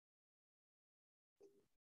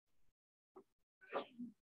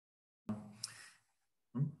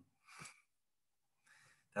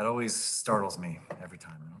That always startles me every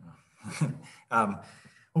time. I don't know.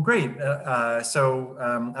 Well, great.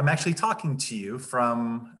 I'm actually talking to you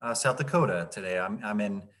from South Dakota today. I'm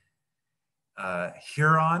in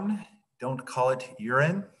Huron. Don't call it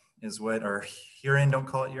urine, is what, or Huron, don't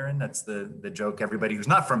call it urine. That's the joke everybody who's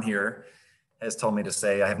not from here has told me to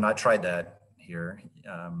say. I have not tried that here.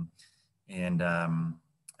 And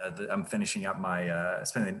I'm finishing up my,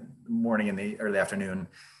 spending the morning and the early afternoon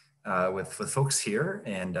with folks here,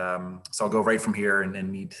 and so I'll go right from here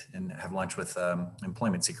and meet and have lunch with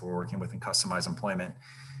employment seeker we're working with in customized employment.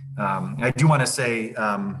 I do want to say,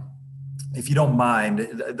 if you don't mind,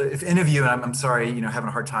 if any of you, and I'm sorry, having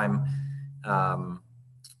a hard time, I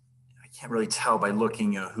can't really tell by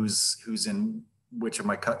looking, who's in which of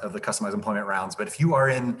the customized employment rounds. But if you are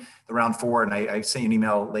in the round 4, and I sent you an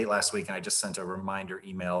email late last week, and I just sent a reminder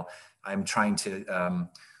email, I'm trying to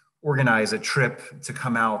organize a trip to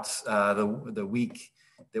come out the week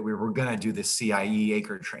that we were going to do the CIE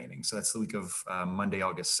ACRE training. So that's the week of Monday,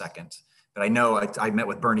 August 2nd. But I know I met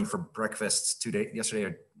with Bernie for breakfast yesterday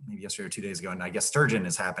or 2 days ago, and I guess Sturgeon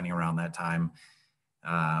is happening around that time.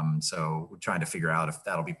 So we're trying to figure out if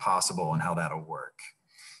that'll be possible and how that'll work.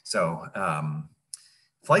 So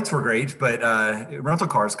flights were great, but rental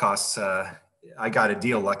cars costs, I got a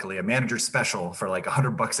deal, luckily, a manager special for like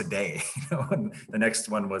 $100 a day. And the next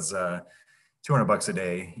one was $200 a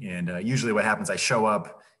day. And usually what happens, I show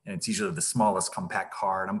up and it's usually the smallest compact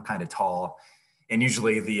car, and I'm kind of tall. And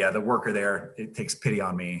usually the worker there, it takes pity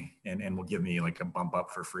on me and will give me like a bump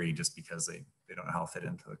up for free just because they don't know how to fit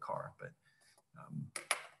into the car. But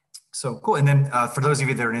so cool. And then for those of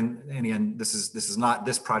you that are in, this is not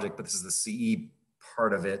this project, but this is the CE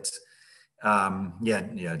part of it.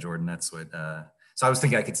 Yeah, Jordan, that's what, so I was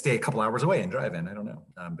thinking I could stay a couple hours away and drive in, I don't know.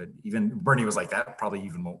 But even Bernie was like, that probably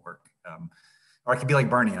even won't work. Or I could be like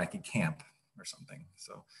Bernie and I could camp or something.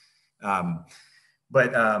 So,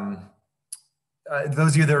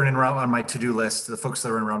 those of you that are on my to-do list, the folks that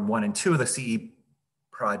are in round 1 and 2 of the CE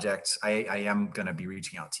project, I am going to be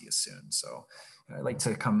reaching out to you soon. So I'd like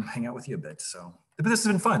to come hang out with you a bit. So, but this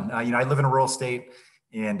has been fun. I live in a rural state,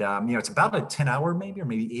 and it's about a 10-hour maybe, or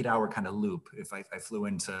maybe 8-hour kind of loop. If I flew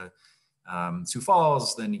into Sioux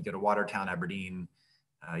Falls, then you go to Watertown, Aberdeen.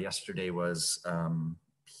 Yesterday was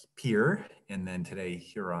Pierre, and then today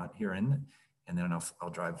Huron, and then I'll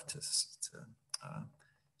drive to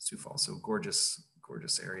Sioux Falls. So gorgeous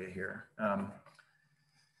area here.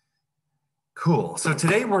 Cool. So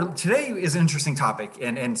today is an interesting topic,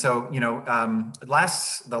 and so the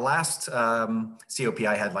last COP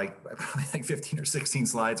I had probably like 15 or 16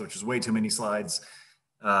 slides, which is way too many slides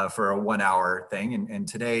for a 1-hour thing. And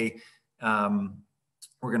today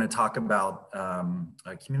we're going to talk about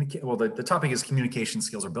communicate. Well, the topic is communication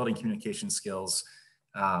skills, or building communication skills.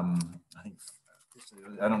 I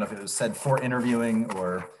don't know if it was said for interviewing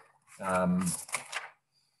or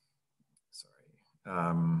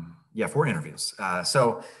for interviews.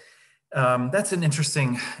 So that's an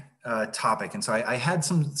interesting topic, and so I had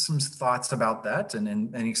some thoughts about that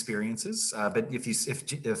and experiences. But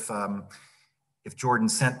if Jordan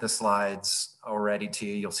sent the slides already to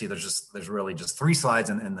you, you'll see there's really just 3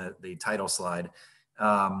 slides in the title slide.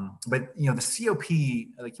 But the COP,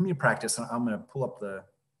 the community practice, I'm going to pull up the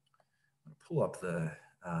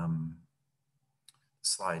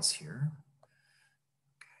slides here.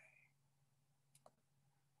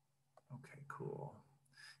 Okay, cool.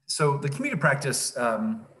 So the community practice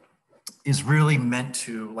is really meant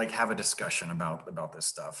to have a discussion about this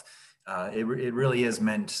stuff. It really is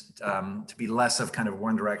meant to be less of kind of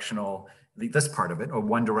one directional, this part of it, or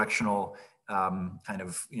one directional kind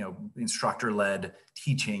of instructor-led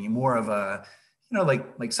teaching, more of a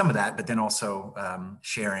like some of that, but then also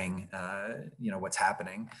sharing what's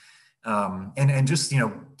happening. And just,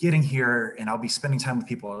 getting here, and I'll be spending time with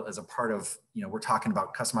people as a part of, we're talking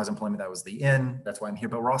about customized employment. That was the that's why I'm here,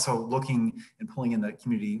 but we're also looking and pulling in the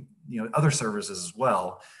community, other services as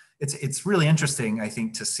well. It's really interesting, I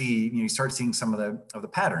think, to see, you start seeing some of the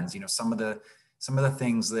patterns, some of the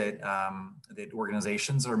things that that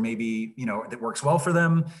organizations, or maybe, that works well for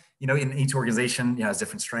them, in each organization, has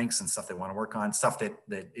different strengths and stuff they want to work on, stuff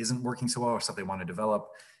that isn't working so well, or stuff they want to develop.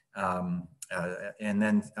 And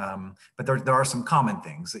then, but there are some common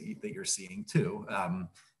things that you're seeing too.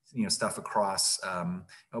 Stuff across.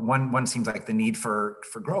 One seems like the need for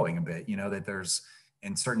growing a bit. That there's,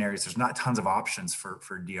 in certain areas, there's not tons of options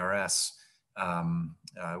for DRS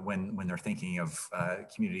when they're thinking of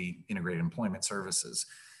community integrated employment services.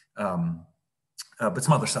 But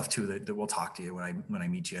some other stuff too that we'll talk to you when I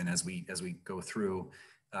meet you, and as we go through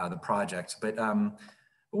the project. But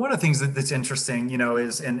One of the things that's interesting,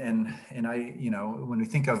 is and I, when we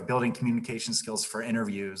think of building communication skills for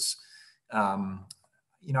interviews,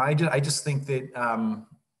 I just think that,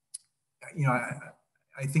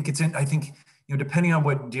 I think I think, depending on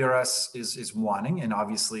what DRS is wanting, and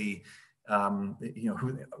obviously,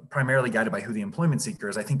 who primarily guided by who the employment seeker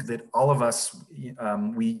is, I think that all of us,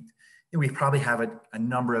 we probably have a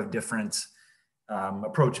number of different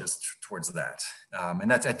approaches towards that.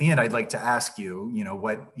 And that's at the end, I'd like to ask you,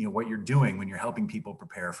 what you're doing when you're helping people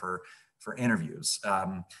prepare for interviews.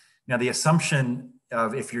 Now, the assumption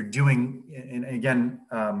of if you're doing, and again,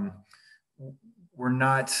 we're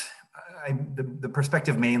not, the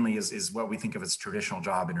perspective mainly is what we think of as traditional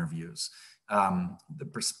job interviews.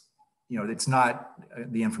 It's not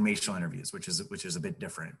the informational interviews, which is a bit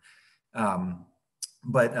different.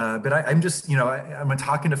 But I'm just, I'm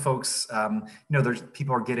talking to folks, there's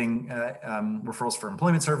people are getting referrals for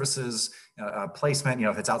employment services, placement,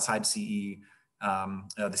 if it's outside CE.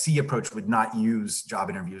 The CE approach would not use job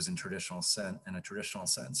interviews in a traditional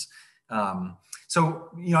sense. So,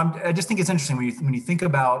 I just think it's interesting when you think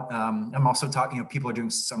about, I'm also talking, people are doing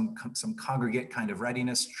some congregate kind of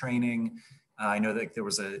readiness training. I know that there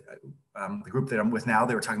was the group that I'm with now,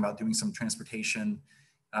 they were talking about doing some transportation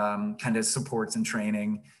kind of supports and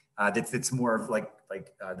training that's more of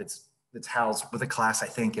that's housed with a class, I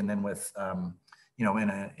think, and then with in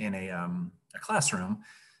a classroom.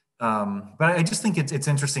 But I just think it's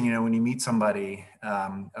interesting, when you meet somebody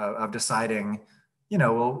of deciding,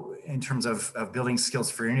 well, in terms of building skills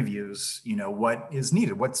for interviews, what is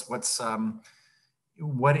needed, what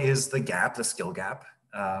is the gap, the skill gap,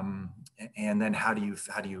 and then how do you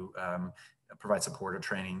provide support or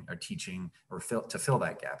training or teaching or to fill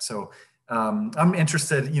that gap. So I'm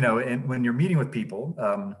interested, when you're meeting with people,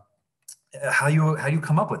 how you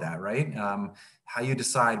come up with that, right? How you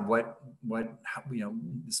decide the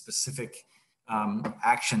specific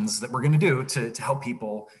actions that we're going to do to help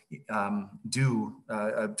people try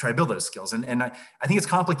to build those skills. And I think it's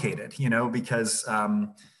complicated, because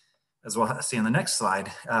as we'll see on the next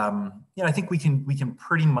slide, I think we can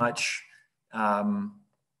pretty much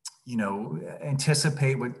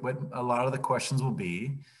anticipate what a lot of the questions will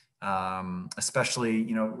be, especially,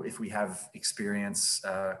 if we have experience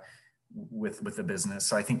with the business.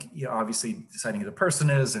 So I think, obviously deciding who the person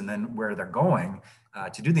is and then where they're going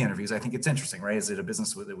to do the interviews, I think it's interesting, right? Is it a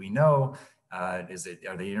business that we know? Are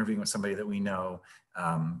they interviewing with somebody that we know?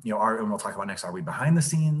 And we'll talk about next, are we behind the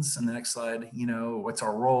scenes in the next slide? What's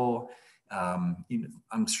our role?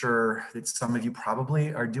 I'm sure that some of you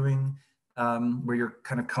probably are doing where you're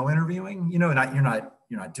kind of co-interviewing, you're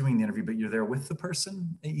not doing the interview, but you're there with the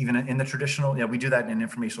person. Even in the traditional, we do that in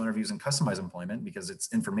informational interviews and customized employment because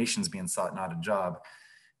it's information is being sought, not a job,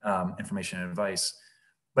 information and advice.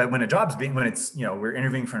 But when we're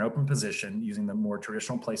interviewing for an open position using the more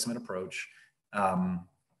traditional placement approach, I've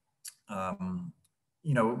done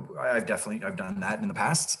that in the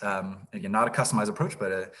past. Again, not a customized approach,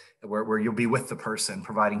 but where you'll be with the person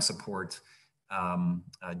providing support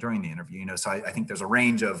during the interview. So I think there's a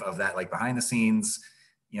range of that, like behind the scenes,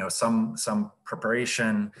 some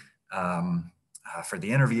preparation for the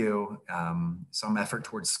interview, some effort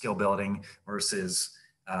towards skill building versus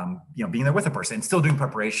being there with a person and still doing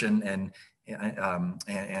preparation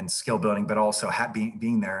and skill building, but also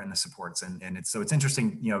being there in the supports. And it's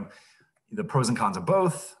interesting, the pros and cons of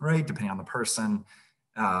both, right? Depending on the person,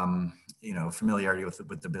 familiarity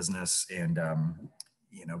with the business and,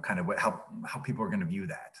 kind of how people are going to view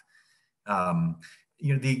that.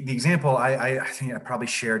 The example I think I probably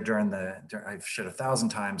shared I've shared 1,000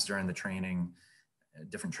 times during the training,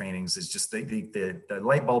 different trainings, is just the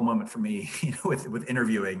light bulb moment for me, with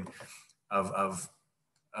interviewing of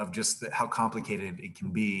just how complicated it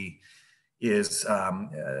can be. Is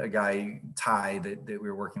a guy, Ty, that we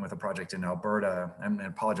were working with a project in Alberta. And I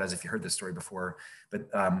apologize if you heard this story before, but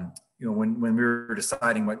when we were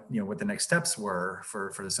deciding what the next steps were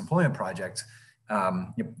for this employment project,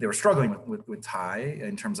 they were struggling with Ty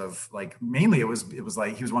in terms of mainly it was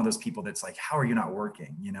like he was one of those people that's like, how are you not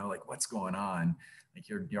working? What's going on? Like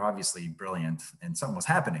you're obviously brilliant, and something was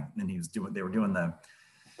happening. And they were doing the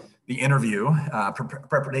interview.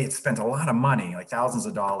 They had spent a lot of money, like thousands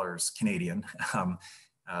of dollars Canadian,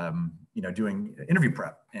 doing interview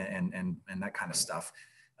prep and that kind of stuff.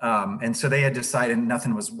 And so they had decided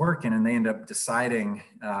nothing was working, and they ended up deciding,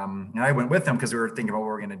 and I went with them because we were thinking about what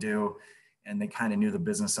we were going to do. And they kind of knew the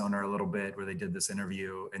business owner a little bit where they did this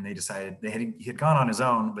interview, and they decided he had gone on his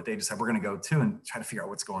own, but they decided we're going to go too and try to figure out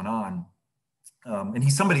what's going on. And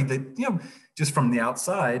he's somebody that, just from the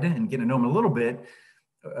outside and getting to know him a little bit,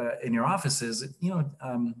 in your offices,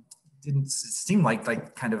 didn't seem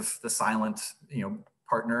like kind of the silent,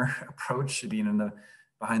 partner approach, being in the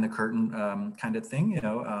behind the curtain kind of thing,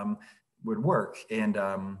 would work. And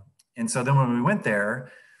so then when we went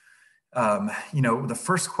there, the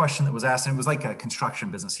first question that was asked, and it was like a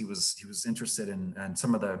construction business. He was interested in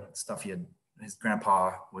some of the stuff his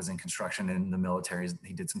grandpa was in construction in the military.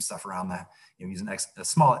 He did some stuff around that, using a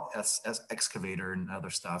small excavator and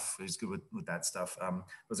other stuff. He was good with that stuff. It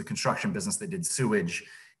was a construction business that did sewage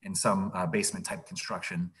and some basement type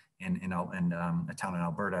construction in a town in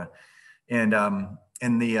Alberta. And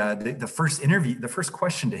the first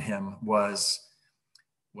question to him was,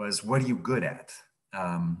 what are you good at?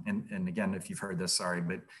 And again, if you've heard this, sorry,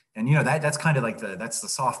 but that's kind of like that's the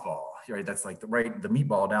softball, right? That's like the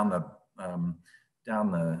meatball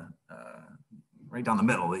right down the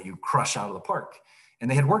middle that you crush out of the park. And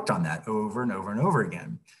they had worked on that over and over and over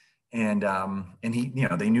again. And he,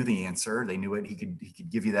 they knew the answer. They knew it. He could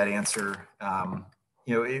give you that answer.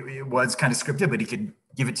 It was kind of scripted, but he could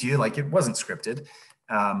give it to you like it wasn't scripted.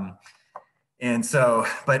 And so,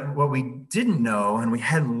 but what we didn't know, and we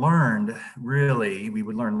hadn't learned really, we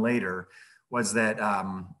would learn later, was that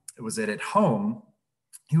at home,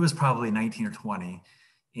 he was probably 19 or 20,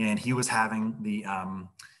 and he was having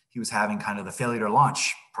kind of the failure to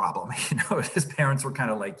launch problem. His parents were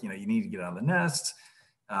kind of like, you need to get out of the nest.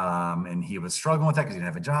 And he was struggling with that because he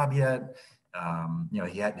didn't have a job yet.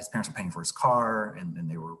 His parents were paying for his car, and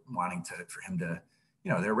they were wanting for him to,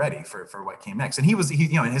 they're ready for what came next. And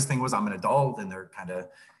and his thing was, I'm an adult, and they're kind of,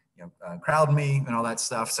 crowd me and all that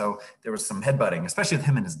stuff. So there was some headbutting, especially with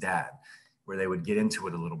him and his dad, where they would get into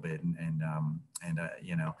it a little bit, and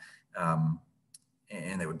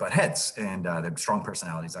they would butt heads, and they had strong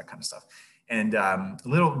personalities, that kind of stuff. And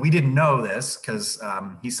we didn't know this because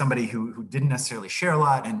he's somebody who didn't necessarily share a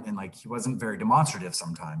lot, and like he wasn't very demonstrative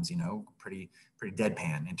sometimes, pretty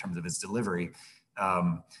deadpan in terms of his delivery.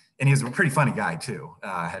 And he was a pretty funny guy too.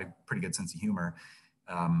 Had a pretty good sense of humor,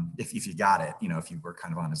 if you got it, if you were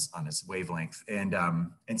kind of on his wavelength. And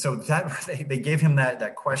so that they gave him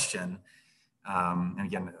that question. And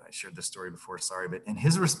again, I shared this story before, sorry, and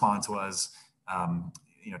his response was,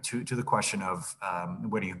 to the question of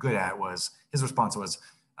what are you good at, his response was,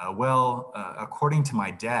 according to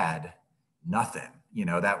my dad, nothing.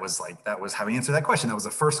 That was how he answered that question. That was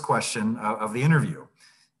the first question of the interview.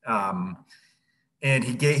 And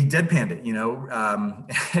he deadpanned it,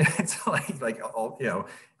 it's like all,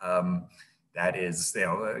 that is,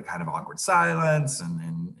 a kind of awkward silence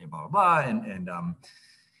and blah, blah, blah.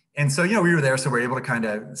 And so, we were there, so we were able to kind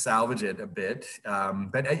of salvage it a bit.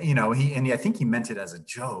 But, I think he meant it as a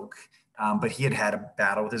joke, but he had a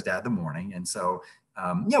battle with his dad the morning. And so,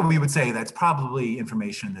 we would say that's probably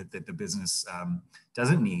information that the business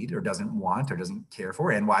doesn't need or doesn't want or doesn't care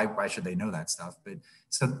for. And why should they know that stuff? But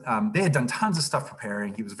so they had done tons of stuff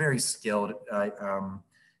preparing. He was very skilled,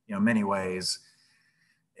 many ways.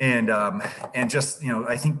 And just,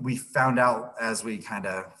 I think we found out as we kind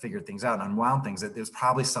of figured things out and unwound things that there's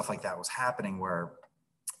probably stuff like that was happening where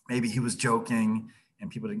maybe he was joking and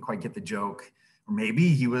people didn't quite get the joke. Or maybe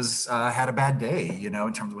he was had a bad day, in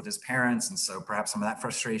terms of with his parents. And so perhaps some of that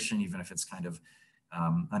frustration, even if it's kind of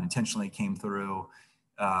unintentionally came through.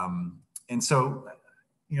 And so,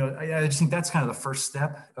 I just think that's kind of the first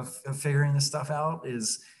step of figuring this stuff out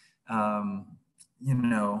is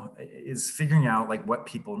figuring out like what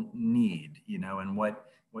people need, and what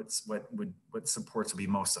supports would be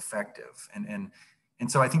most effective. And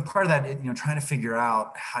so I think part of that, trying to figure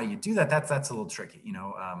out how you do that, that's a little tricky,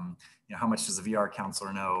 how much does a VR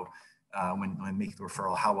counselor know when making the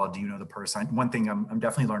referral? How well do you know the person? One thing I'm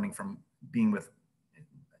definitely learning from being with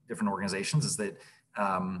different organizations is that,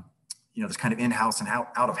 there's kind of in-house and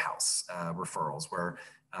out-of-house referrals where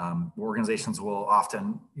organizations will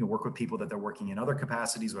often work with people that they're working in other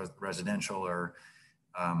capacities, residential or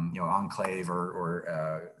enclave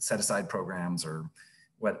or set-aside programs or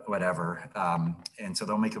whatever. And so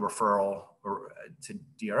they'll make a referral to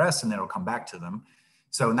DRS and then it'll come back to them.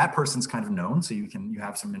 So, and that person's kind of known, so you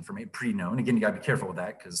have some information pre-known. Again, you got to be careful with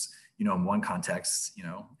that because in one context,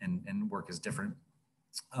 and work is different.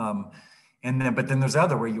 But then there's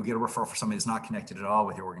other where you get a referral for somebody that's not connected at all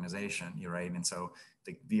with your organization, right? And so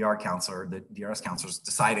the VR counselor, the DRS counselor is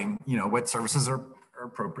deciding, what services are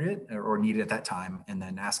appropriate or needed at that time, and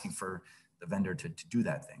then asking for the vendor to do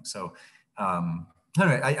that thing. So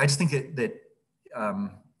anyway, I just think that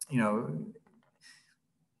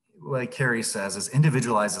like Carrie says, is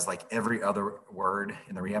individualized as like every other word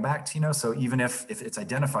in the Rehab Act, so even if it's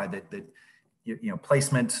identified that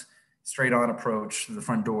placement, straight on approach to the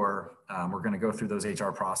front door, we're going to go through those HR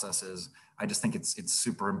processes. I just think it's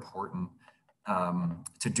super important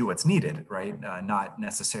to do what's needed, right? Not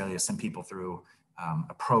necessarily to send people through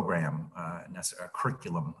a program, a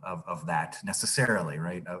curriculum of that necessarily,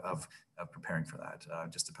 right? Of preparing for that,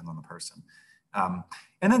 just depends on the person. And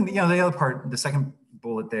then, the other part, the second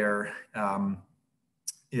bullet there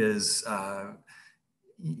is, I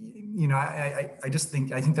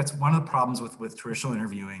think that's one of the problems with traditional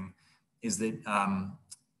interviewing is that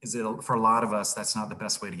for a lot of us, that's not the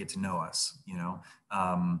best way to get to know us,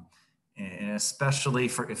 and especially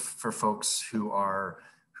for folks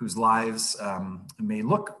whose lives may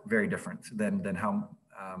look very different than how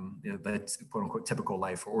that quote unquote typical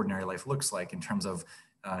life or ordinary life looks like in terms of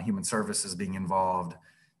human services being involved,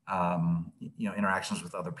 interactions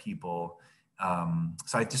with other people.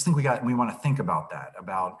 So I just think we want to think about that,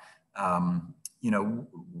 about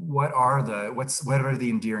what are the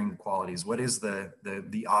endearing qualities? What is the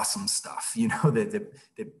awesome stuff, that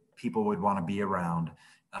people would want to be around?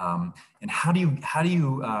 And how do you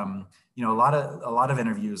a lot of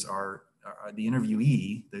interviews are the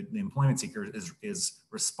interviewee, the employment seeker is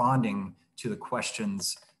responding to the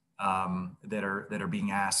questions that are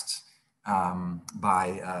being asked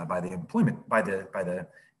by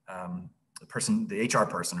the person, the HR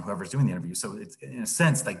person, whoever's doing the interview. So it's in a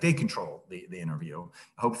sense like they control the interview.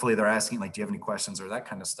 Hopefully they're asking like, do you have any questions or that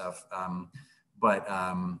kind of stuff. But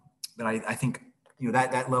I think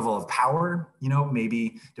that level of power,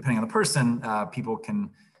 maybe depending on the person, people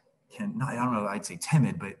can not, I don't know, I'd say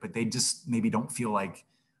timid, but they just maybe don't feel like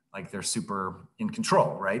they're super in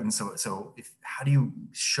control, right? And so how do you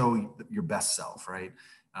show your best self, right?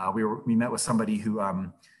 We met with somebody who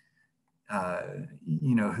one of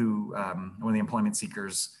the employment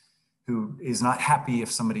seekers who is not happy if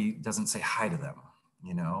somebody doesn't say hi to them,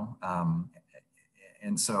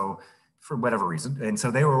 and so for whatever reason. And so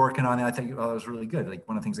they were working on it. I think it was really good. Like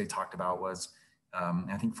one of the things they talked about was, and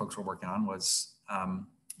I think folks were working on was,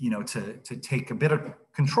 to take a bit of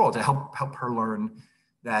control to help her learn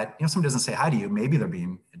that, someone doesn't say hi to you, maybe they're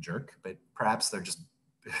being a jerk, but perhaps they're just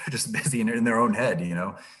busy in their own head,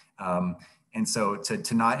 and so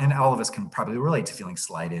to not, and all of us can probably relate to feeling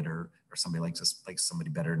slighted or somebody likes somebody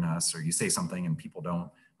better than us, or you say something and people don't,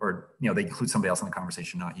 or, they include somebody else in the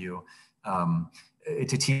conversation, not you.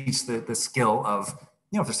 To teach the skill of,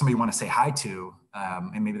 if there's somebody you want to say hi to,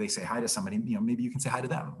 and maybe they say hi to somebody, maybe you can say hi to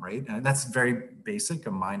them, right? And that's very basic,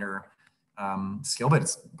 a minor skill, but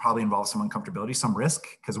it's probably involves some uncomfortability, some risk,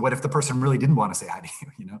 because what if the person really didn't want to say hi to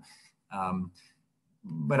you,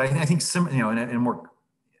 but I think in a more,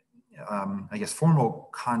 I guess, formal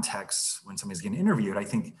context, when somebody's getting interviewed, I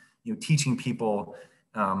think, teaching people,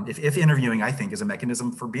 if interviewing, I think, is a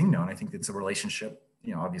mechanism for being known. I think it's a relationship,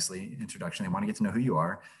 obviously introduction. They want to get to know who you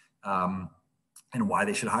are, and why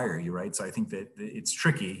they should hire you, right? So I think that it's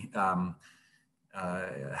tricky. How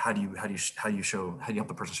do you help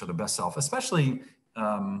the person show their best self, especially,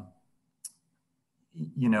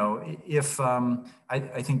 if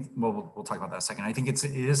I think, well, we'll talk about that in a second. I think it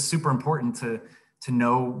is super important to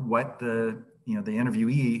know what the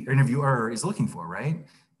interviewee or interviewer is looking for, right?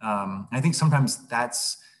 I think sometimes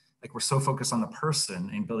that's like, we're so focused on the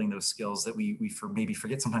person and building those skills that we maybe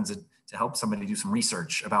forget sometimes to help somebody do some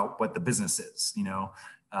research about what the business is,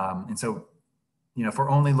 and so, if we're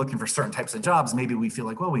only looking for certain types of jobs, maybe we feel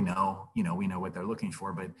like, well, we know what they're looking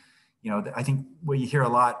for. But, I think what you hear a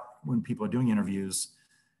lot when people are doing interviews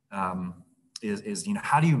is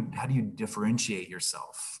how do you differentiate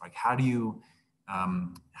yourself? Like, how do you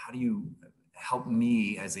help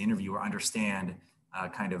me as the interviewer understand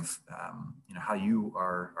how you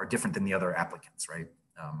are different than the other applicants, right?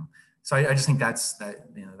 So I just think that's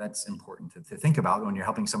important to think about when you're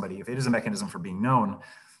helping somebody. If it is a mechanism for being known,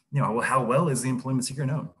 how well is the employment seeker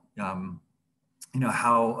known?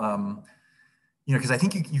 Because I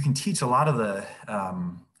think you can teach a lot of the,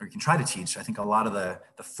 or you can try to teach, I think, a lot of the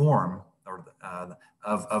form or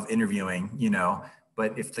of interviewing,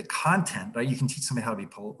 but if the content, right, you can teach somebody how to be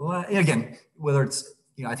polite. Again, whether it's,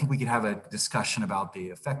 I think we could have a discussion about the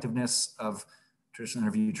effectiveness of traditional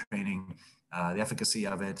interview training, the efficacy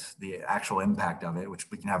of it, the actual impact of it,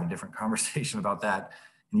 which we can have a different conversation about that,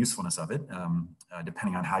 and usefulness of it,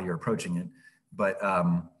 depending on how you're approaching it. But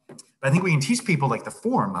I think we can teach people like the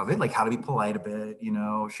form of it, like how to be polite a bit,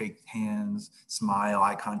 shake hands, smile,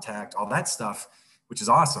 eye contact, all that stuff, which is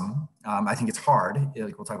awesome. I think it's hard,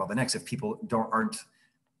 like we'll talk about the next, if people aren't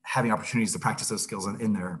having opportunities to practice those skills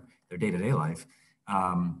in their day-to-day life.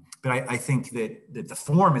 But I think that the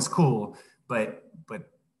form is cool, but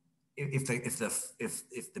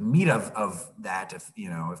if the meat of that, if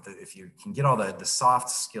you can get all the soft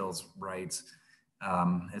skills right,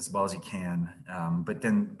 as well as you can, but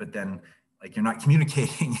then like you're not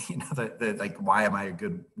communicating, like, why am I a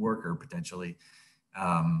good worker potentially?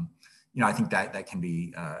 I think that can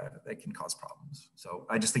be, that can cause problems. So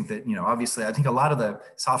I just think that, obviously I think a lot of the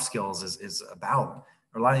soft skills is about,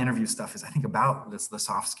 or a lot of interview stuff is, I think, about the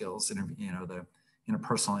soft skills, the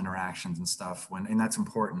interpersonal interactions and stuff, and that's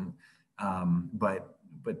important. But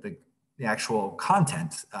the actual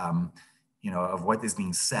content, of what is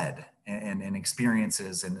being said and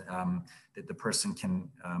experiences and that the person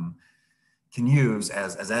can use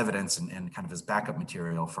as evidence and kind of as backup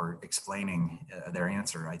material for explaining their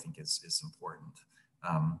answer, I think is important.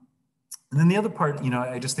 And then the other part,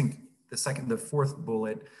 I just think the fourth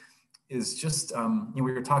bullet is just, we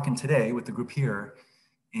were talking today with the group here,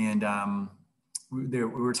 and we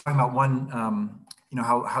were talking about one,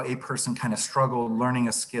 how a person kind of struggled learning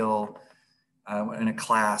a skill in a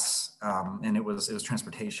class, and it was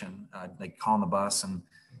transportation, like calling the bus and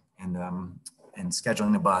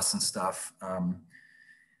scheduling the bus and stuff.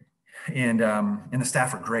 And the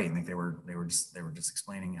staff were great. I think they were just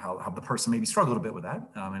explaining how the person maybe struggled a bit with that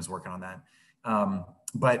and is working on that.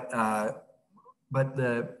 But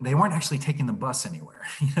they weren't actually taking the bus anywhere.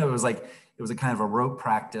 It was a kind of a rote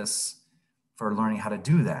practice for learning how to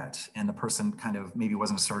do that. And the person kind of maybe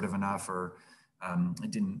wasn't assertive enough, or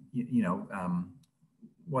it didn't,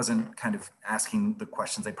 wasn't kind of asking the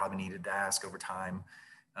questions they probably needed to ask over time.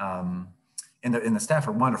 And the staff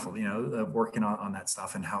are wonderful, working on that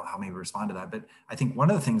stuff and how maybe respond to that. But I think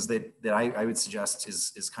one of the things that I would suggest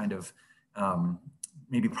is kind of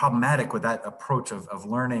maybe problematic with that approach of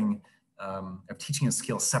learning, of teaching a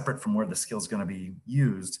skill separate from where the skill is going to be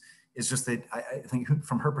used, is just that I think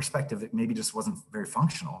from her perspective, it maybe just wasn't very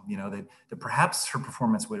functional, that perhaps her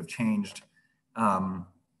performance would have changed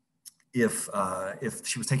if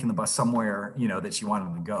she was taking the bus somewhere, that she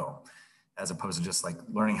wanted to go, as opposed to just like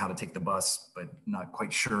learning how to take the bus, but not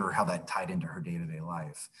quite sure how that tied into her day-to-day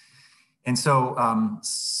life. And so,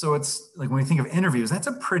 so it's like, when we think of interviews, that's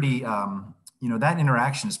a pretty, that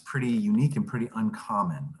interaction is pretty unique and pretty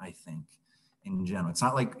uncommon, I think, in general. It's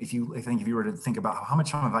not like if you were to think about how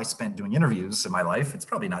much time have I spent doing interviews in my life, it's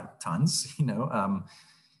probably not tons,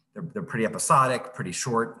 they're pretty episodic, pretty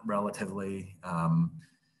short, relatively. So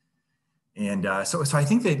I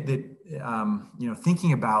think that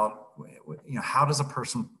thinking about, how does a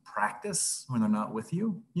person practice when they're not with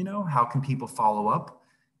you? How can people follow up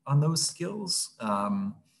on those skills?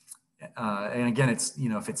 And again, it's,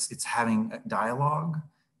 if it's having dialogue,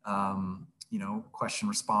 question,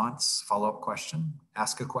 response, follow-up question,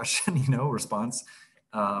 ask a question, response,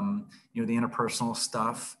 the interpersonal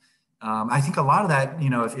stuff. I think a lot of that,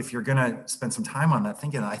 if you're going to spend some time on that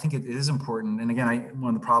thinking, I think it is important. And again,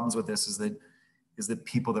 one of the problems with this is that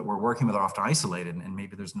people that we're working with are often isolated, and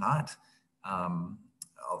maybe there's not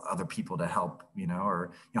other people to help,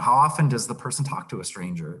 or how often does the person talk to a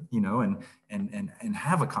stranger, and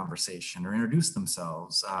have a conversation or introduce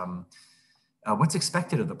themselves? What's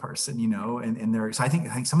expected of the person, so I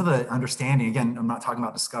think some of the understanding, again, I'm not talking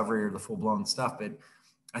about discovery or the full-blown stuff, but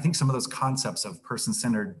I think some of those concepts of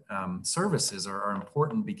person-centered services are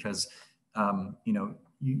important, because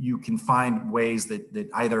you can find ways that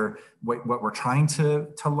either what we're trying to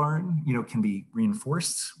learn, can be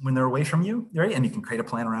reinforced when they're away from you, right? And you can create a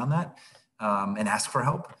plan around that and ask for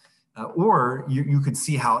help. Or you could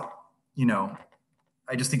see how,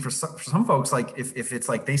 I just think for some folks, like if it's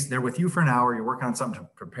like they're with you for an hour, you're working on something to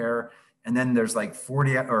prepare, and then there's like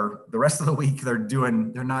 40 or the rest of the week they're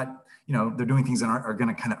doing things that are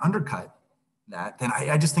going to kind of undercut that, then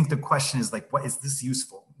I just think the question is like, what is this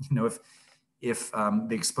useful? If the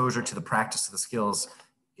exposure to the practice of the skills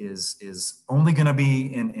is only going to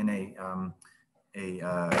be in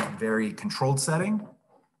a very controlled setting,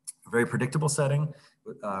 a very predictable setting,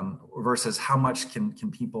 versus how much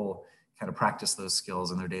can people kind of practice those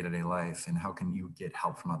skills in their day-to-day life, and how can you get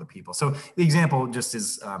help from other people? So the example just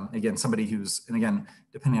is, again, somebody who's, and again,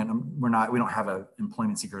 depending on, we don't have an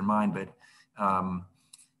employment seeker in mind, but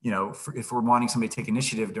if we're wanting somebody to take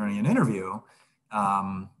initiative during an interview,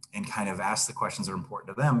 and kind of ask the questions that are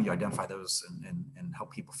important to them, you identify those and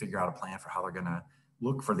help people figure out a plan for how they're going to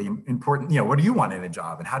look for the important, what do you want in a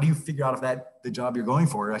job? And how do you figure out if the job you're going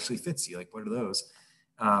for actually fits you? Like, what are those?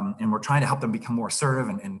 And we're trying to help them become more assertive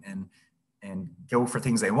and go for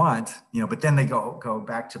things they want, but then they go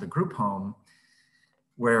back to the group home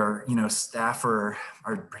where, staff are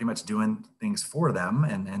pretty much doing things for them,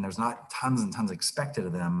 and there's not tons and tons expected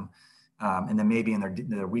of them. And then maybe in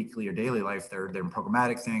their weekly or daily life, they're in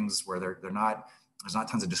programmatic things where there's not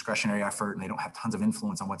tons of discretionary effort, and they don't have tons of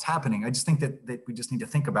influence on what's happening. I just think that we just need to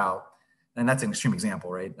think about, and that's an extreme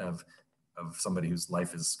example, right, of somebody whose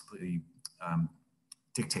life is completely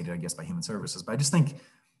dictated, I guess, by human services. But I just think,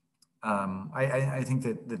 I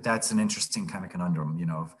think that's an interesting kind of conundrum,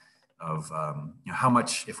 of how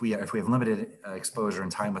much, if we have limited exposure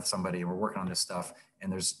and time with somebody and we're working on this stuff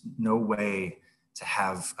and there's no way to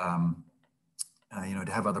have,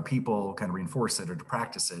 to have other people kind of reinforce it or to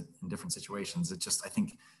practice it in different situations. It just, I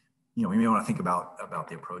think, we may want to think about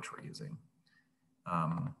the approach we're using.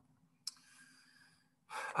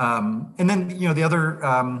 And then, the other,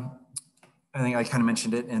 I think I kind of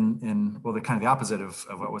mentioned it well, the kind of the opposite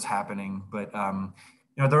of what was happening, but,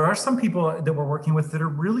 there are some people that we're working with that are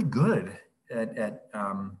really good at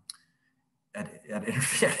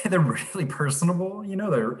they're really personable,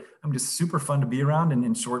 I'm just super fun to be around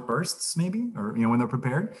in short bursts, maybe, or, when they're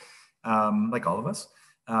prepared, like all of us.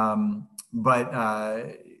 And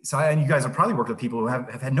you guys have probably worked with people who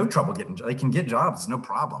have had no trouble they can get jobs, no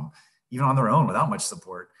problem, even on their own without much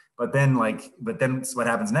support. But then what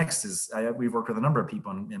happens next is we've worked with a number of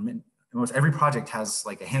people, and almost every project has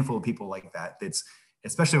like a handful of people like that. It's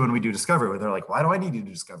especially when we do discovery, where they're like, why do I need to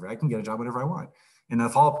do discovery? I can get a job whenever I want. And the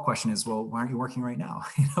follow-up question is, well, why aren't you working right now?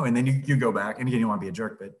 And then you go back, and again, you don't want to be a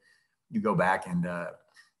jerk, but you go back and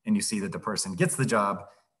you see that the person gets the job,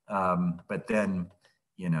 but then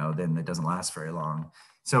it doesn't last very long.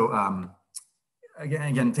 So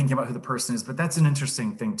again, thinking about who the person is, but that's an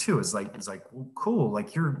interesting thing too. Is like, well, cool,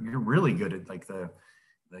 like you're really good at like the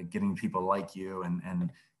getting people like you,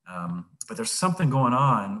 but there's something going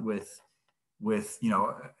on with as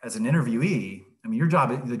an interviewee. I mean, your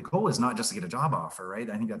job, the goal is not just to get a job offer, right?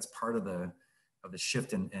 I think that's part of the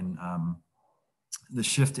shift in the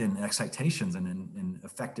shift in expectations and in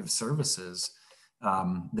effective services.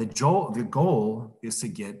 The goal is to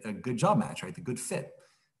get a good job match, right? The good fit.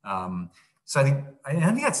 So I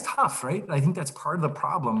think that's tough, right? I think that's part of the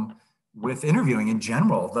problem with interviewing in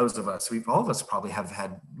general. All of us probably have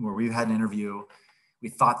had where we've had an interview, we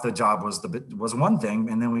thought the job was one thing,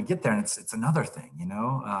 and then we get there and it's another thing,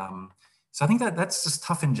 So I think that's just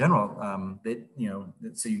tough in general.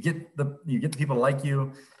 So you get the people like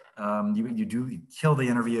you, you kill the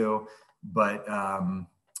interview, but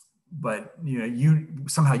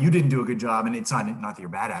somehow you didn't do a good job, and it's not that you're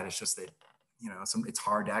bad at it. It's just that it's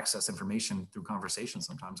hard to access information through conversation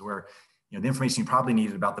sometimes, where the information you probably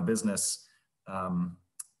needed about the business,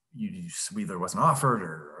 you either wasn't offered,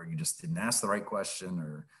 or you just didn't ask the right question,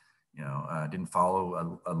 or didn't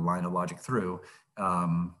follow a line of logic through.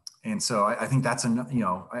 And so I think that's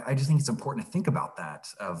I just think it's important to think about that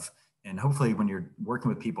and hopefully when you're working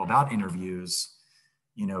with people about interviews,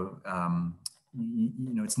 it's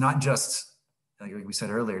not just, like we said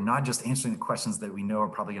earlier, not just answering the questions that we know are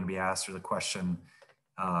probably going to be asked, or the question,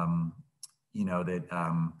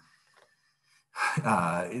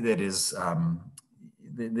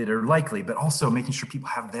 that are likely, but also making sure people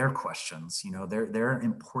have their questions. They're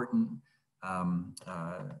important.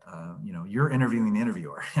 You're interviewing the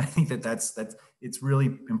interviewer. I think that's it's really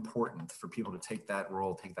important for people to take that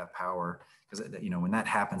role, take that power, because when that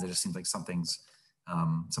happens, it just seems like something's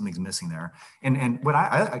missing there. And what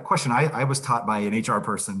a question I was taught by an HR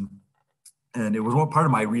person, and it was one part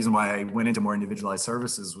of my reason why I went into more individualized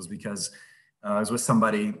services, was because I was with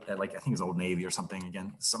somebody at, like, I think it was Old Navy or something.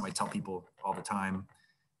 Again, something I tell people all the time.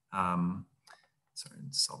 Sorry,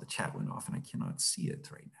 I saw the chat went off and I cannot see it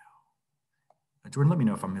right now. Jordan, let me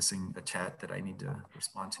know if I'm missing a chat that I need to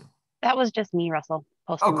respond to. That was just me, Russell,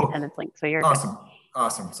 posting the attendance link. So you're awesome. Good.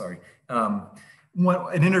 Awesome. Sorry. An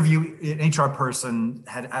HR person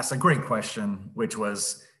had asked a great question, which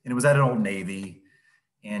was, and it was at an Old Navy,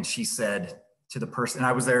 and she said to the person, and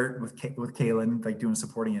I was there with Kaylin, like doing a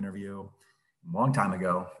supporting interview a long time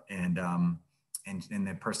ago, and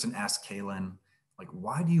the person asked Kaylin, like,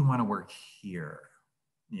 why do you want to work here?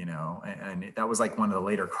 And that was like one of the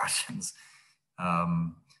later questions.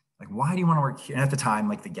 Like, why do you want to work here? And at the time,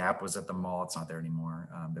 like, the Gap was at the mall. It's not there anymore.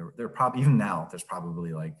 There probably, even now, there's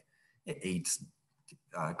probably like 8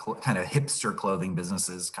 kind of hipster clothing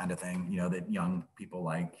businesses kind of thing, that young people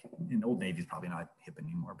like. And Old Navy's probably not hip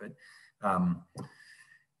anymore, but,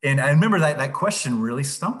 and I remember that question really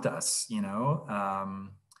stumped us,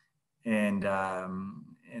 and I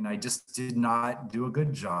just did not do a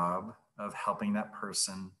good job of helping that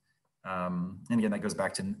person. And again, that goes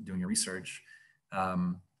back to doing your research.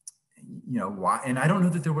 Why? And I don't know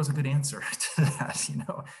that there was a good answer to that,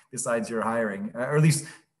 besides your hiring, or at least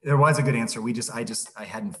there was a good answer. I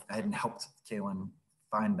hadn't helped Kaylin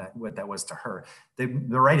find what that was to her. The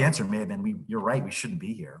right answer may have been, you're right, we shouldn't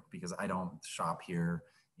be here because I don't shop here.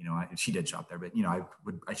 She did shop there, but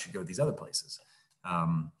I should go to these other places.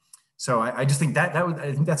 So I just think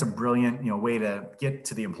I think that's a brilliant, way to get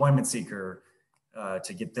to the employment seeker,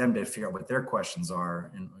 to get them to figure out what their questions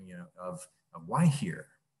are, and of why here,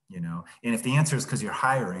 and if the answer is because you're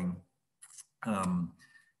hiring,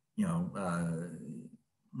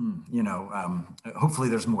 hopefully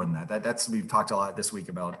there's more than that. That's we've talked a lot this week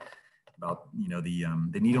about the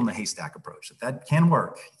needle in the haystack approach. That can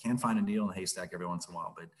work. You can find a needle in the haystack every once in a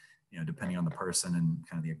while, but depending on the person and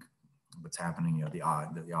kind of what's happening, the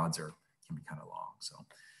odds can be kind of long. So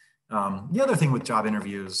the other thing with job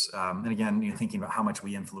interviews, and again, thinking about how much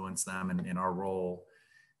we influence them and in our role,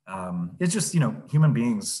 it's just human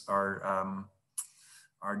beings are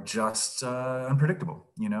just unpredictable.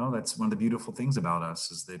 That's one of the beautiful things about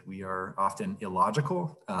us, is that we are often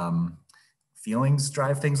illogical. Feelings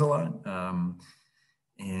drive things a lot,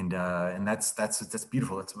 and that's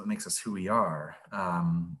beautiful. That's what makes us who we are.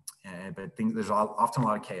 But there's often a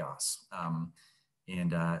lot of chaos,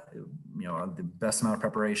 and the best amount of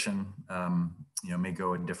preparation, may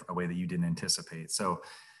go a way that you didn't anticipate. So.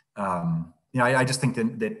 I just think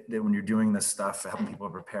that when you're doing this stuff, helping people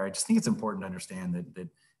prepare, I just think it's important to understand that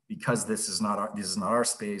because this is not our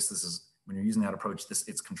space. This is, when you're using that approach,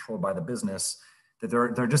 it's controlled by the business. That there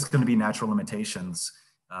are just going to be natural limitations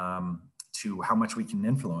to how much we can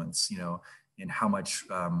influence, and how much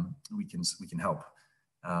we can help.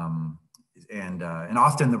 And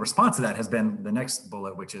often the response to that has been the next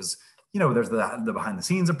bullet, which is, there's the behind the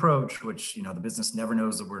scenes approach, which the business never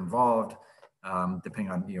knows that we're involved.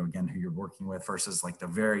 Depending on again who you're working with, versus like the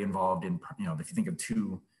very involved in if you think of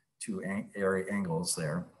two area angles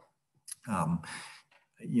there,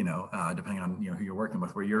 depending on who you're working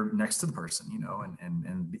with, where you're next to the person,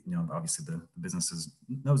 and obviously the businesses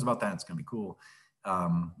knows about that. It's going to be cool,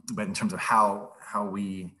 but in terms of how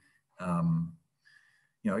we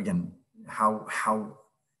again how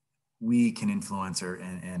we can influence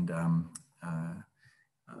and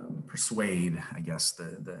persuade, I guess,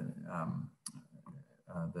 the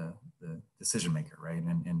decision maker, right,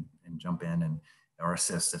 and jump in or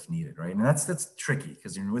assist if needed, right, and that's tricky,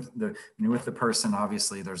 because when you're with the person,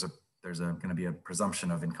 obviously there's going to be a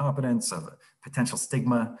presumption of incompetence, of a potential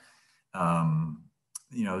stigma.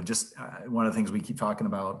 Just one of the things we keep talking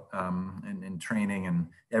about in training and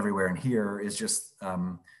everywhere in here is just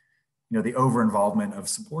the over involvement of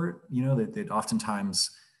support. That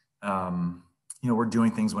oftentimes. We're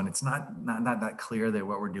doing things when it's not that clear that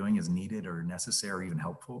what we're doing is needed or necessary or even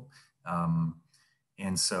helpful.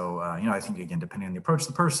 And so, I think, again, depending on the approach of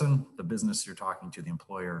the person, the business you're talking to, the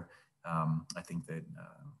employer, I think it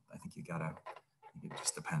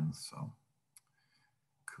just depends. So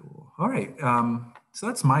cool. All right. So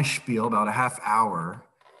that's my spiel, about a half hour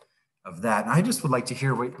of that. And I just would like to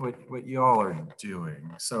hear what you all are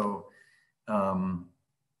doing. So,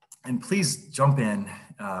 and please jump in,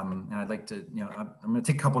 and I'd like to, I'm going to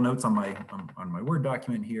take a couple notes on my Word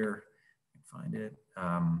document here. Find it.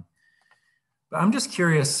 But I'm just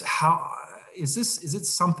curious, how is it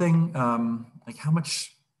something like how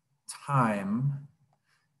much time?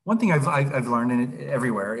 One thing I've learned in it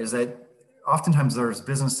everywhere is that oftentimes there's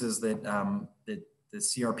businesses that that the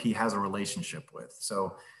CRP has a relationship with.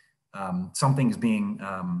 So something's being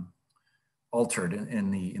altered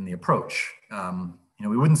in the approach.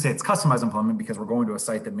 We wouldn't say it's customized employment, because we're going to a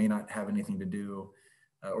site that may not have anything to do,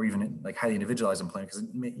 or even like highly individualized employment. Because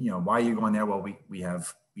why are you going there? Well, we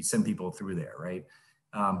send people through there, right?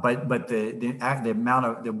 But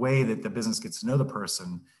the way that the business gets to know the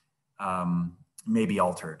person may be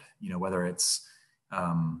altered. Whether it's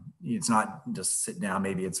not just sit down.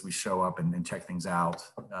 Maybe it's we show up and check things out.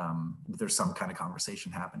 There's some kind of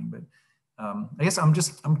conversation happening. But I guess I'm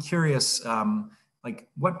curious, like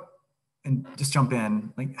what. And just jump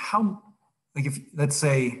in, like how, like if, let's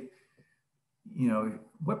say,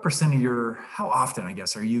 what percent of how often, I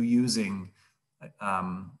guess, are you using,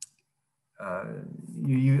 are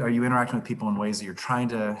you interacting with people in ways that you're trying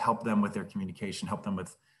to help them with their communication, help them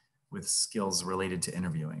with skills related to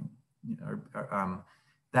interviewing? Are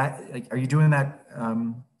you doing that,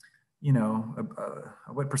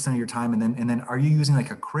 what percent of your time? And then are you using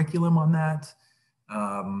like a curriculum on that?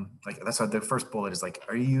 Like that's what the first bullet is, like,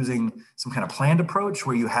 are you using some kind of planned approach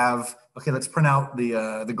where you have, okay, let's print out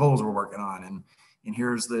the goals we're working on, and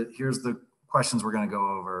here's the questions we're going to go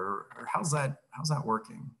over, or how's that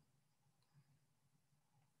working?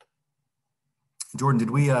 Jordan, did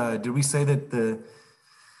we say that the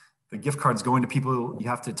gift card's going to people you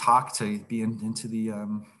have to talk to be into the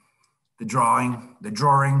drawing?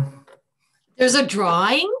 There's a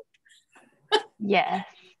drawing? Yes.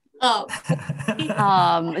 Oh.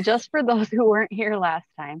 Just for those who weren't here last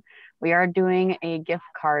time, we are doing a gift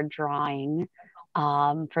card drawing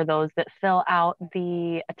for those that fill out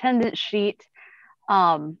the attendance sheet.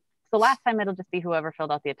 So last time it'll just be whoever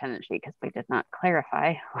filled out the attendance sheet because we did not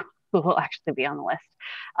clarify who will actually be on the list.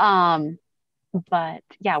 But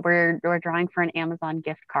yeah, we're drawing for an Amazon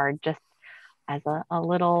gift card just as a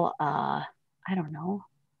little, I don't know,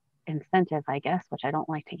 incentive, I guess, which I don't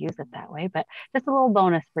like to use it that way, but just a little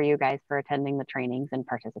bonus for you guys for attending the trainings and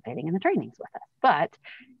participating in the trainings with us. But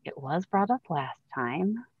it was brought up last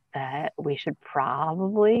time that we should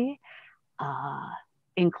probably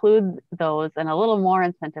include those and a little more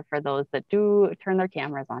incentive for those that do turn their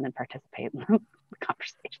cameras on and participate in the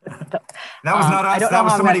conversation. So, That was not us. I don't That know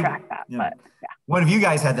was how somebody. I'm gonna track that, Yeah. but yeah. One of you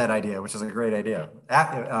guys had that idea, which is a great idea.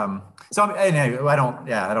 Anyway,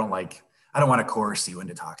 I don't want to coerce you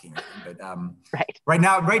into talking, but right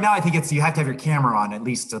now, I think you have to have your camera on at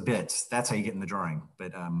least a bit. That's how you get in the drawing.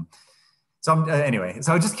 But anyway,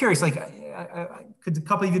 so I was just curious, like, could a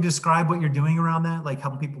couple of you describe what you're doing around that, like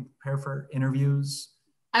helping people prepare for interviews?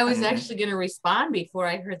 I was actually going to respond before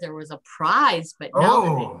I heard there was a prize, but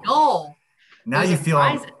now you feel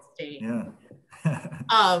prize at stake. Yeah.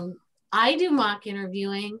 I do mock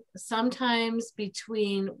interviewing. Sometimes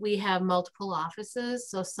we have multiple offices.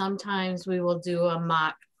 So sometimes we will do a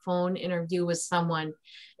mock phone interview with someone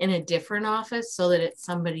in a different office so that it's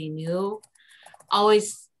somebody new.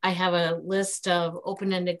 Always, I have a list of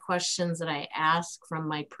open-ended questions that I ask from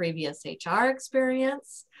my previous HR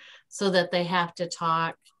experience so that they have to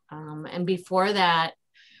talk. And before that,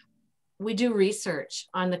 we do research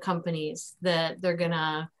on the companies that they're going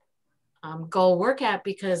to go work at,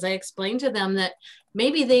 because I explained to them that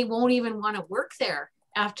maybe they won't even want to work there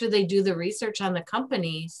after they do the research on the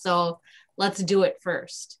company. So let's do it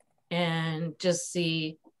first and just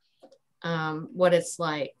see what it's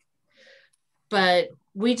like. But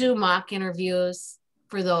we do mock interviews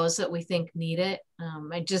for those that we think need it.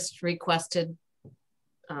 I just requested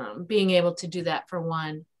being able to do that for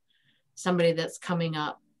somebody that's coming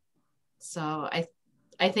up. So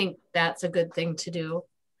I think that's a good thing to do.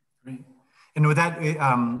 Great. And would that be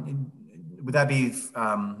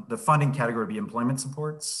the funding category be employment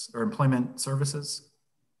supports or employment services?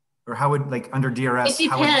 Or how would, like, under DRS? It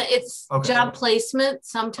depends. It's job placement.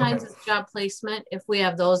 Sometimes it's job placement if we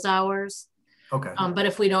have those hours. Okay. But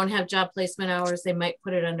if we don't have job placement hours, they might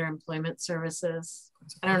put it under employment services.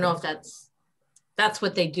 I don't know if that's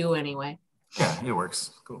what they do anyway. Yeah, it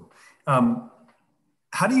works. Cool.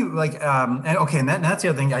 How do you and that's the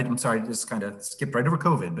other thing. I'm sorry, I just kind of skipped right over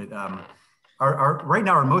COVID, but right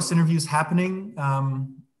now, are most interviews happening?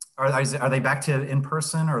 Are they back to in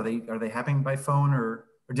person, or are they happening by phone, or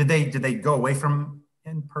did they go away from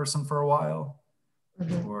in person for a while?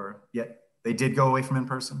 Mm-hmm. Or they did go away from in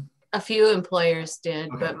person? A few employers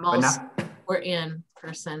did, but most were in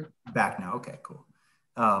person. Back now. Okay, cool.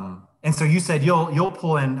 And so you said you'll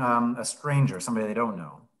pull in a stranger, somebody they don't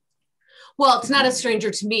know. Well, it's not a stranger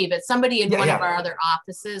to me, but somebody in one of our other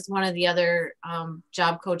offices, one of the other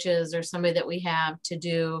job coaches or somebody that we have to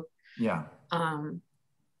do. Yeah. We'll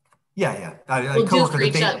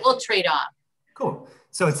trade off. Cool.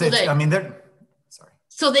 So they're sorry.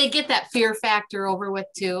 So they get that fear factor over with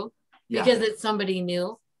too, because it's somebody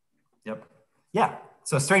new. Yep. Yeah.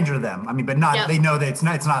 So a stranger to them. I mean, but they know that it's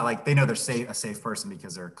not like they know they're a safe person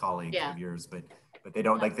because they're a colleague of yours, but they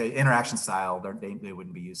don't like the interaction style they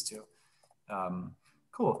wouldn't be used to.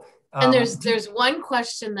 Cool. And there's one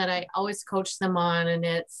question that I always coach them on, and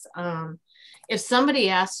it's if somebody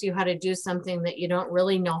asks you how to do something that you don't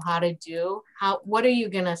really know how to do, what are you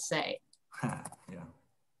gonna say?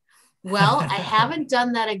 Well, I haven't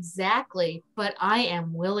done that exactly, but I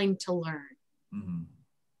am willing to learn. Mm-hmm.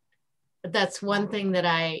 But that's one thing that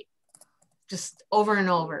I just over and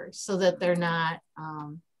over, so that they're not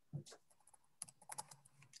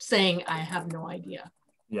saying I have no idea.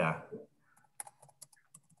 Yeah.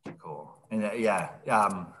 Cool. And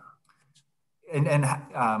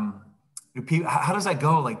how does that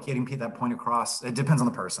go? Like getting that point across? It depends on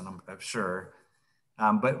the person, I'm sure.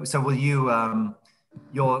 But so will you?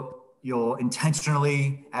 You'll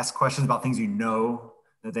intentionally ask questions about things you know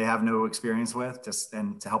that they have no experience with,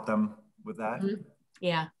 and to help them with that. Mm-hmm.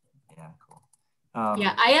 Yeah. Yeah. Cool.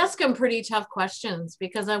 I ask them pretty tough questions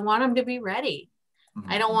because I want them to be ready.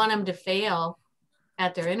 Mm-hmm. I don't want them to fail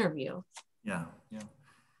at their interview. Yeah. Yeah.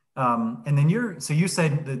 And then you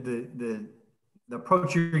said the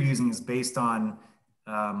approach you're using is based on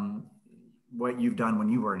what you've done when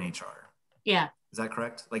you were in HR. Yeah. Is that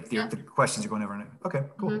correct? Like the questions you're going over. Okay,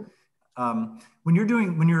 cool. Mm-hmm. When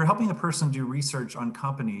you're helping a person do research on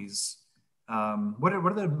companies, what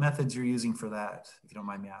are the methods you're using for that, if you don't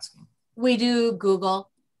mind me asking? We do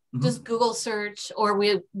Google, just Google search, or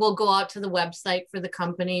we'll go out to the website for the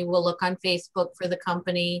company. We'll look on Facebook for the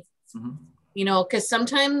company. Mm-hmm. you know, because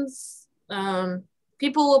sometimes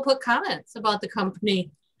people will put comments about the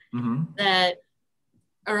company that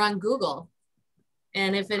are on Google.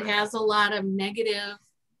 And if it has a lot of negative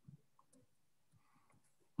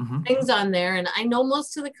things on there, and I know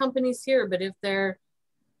most of the companies here, but if they're,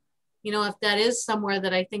 you know, if that is somewhere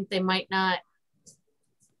that I think they might not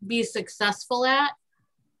be successful at,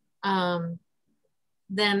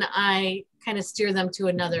 then I kind of steer them to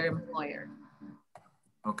another employer.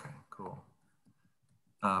 Okay, cool.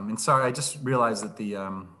 And sorry, I just realized that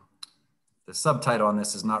the subtitle on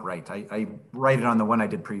this is not right. I write it on the one I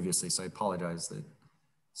did previously, so I apologize.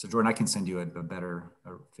 So Jordan, I can send you a better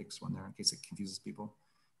fixed one there in case it confuses people.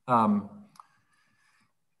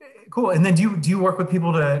 Cool. And then do you work with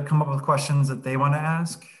people to come up with questions that they want to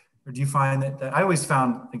ask? Or do you find that I always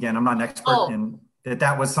found, again, I'm not an expert in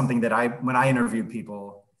that was something that when I interviewed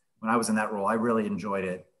people, when I was in that role, I really enjoyed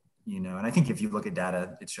it, you know, and I think if you look at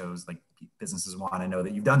data, it shows like businesses want to know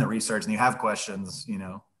that you've done the research and you have questions, you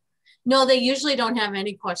know. No, they usually don't have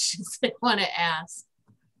any questions they want to ask.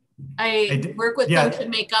 I work with them to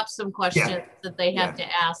make up some questions that they have to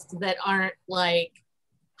ask that aren't like,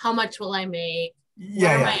 how much will I make?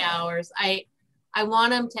 What are my hours? I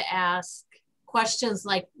want them to ask questions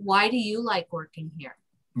like, why do you like working here?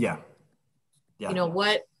 Yeah. You know,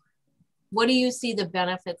 what do you see the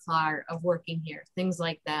benefits are of working here? Things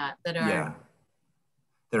like that are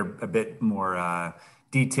they're a bit more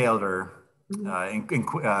detailed or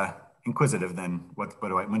inquisitive than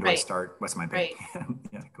when do I start? What's my pay?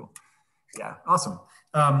 Yeah, cool. Yeah, awesome.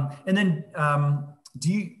 And then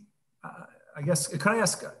do you, I guess, could I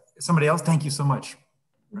ask somebody else? Thank you so much,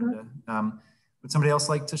 Brenda. Would somebody else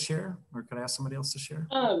like to share, or could I ask somebody else to share?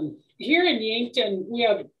 Here in Yankton, we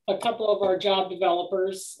have a couple of our job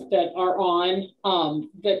developers that are on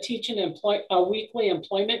that teach a weekly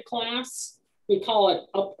employment class. We call it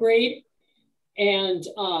Upgrade, and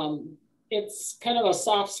it's kind of a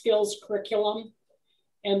soft skills curriculum.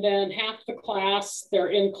 And then half the class, they're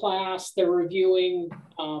in class, they're reviewing,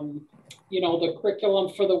 you know, the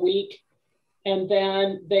curriculum for the week. And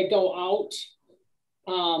then they go out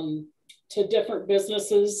to different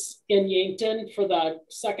businesses in Yankton for the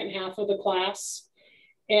second half of the class.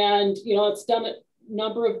 And, you know, it's done a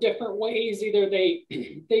number of different ways. Either they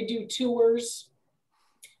do tours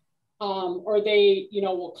or they, you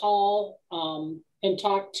know, will call and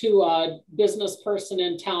talk to a business person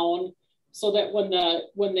in town, so that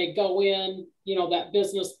when they go in, you know, that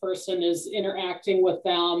business person is interacting with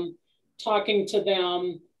them, talking to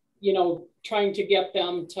them, you know, trying to get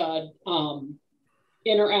them to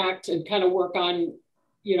interact and kind of work on,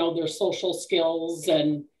 you know, their social skills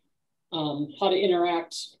and how to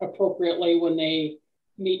interact appropriately when they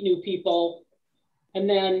meet new people. And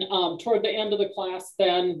then toward the end of the class,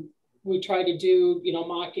 then we try to do, you know,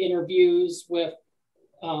 mock interviews with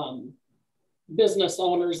business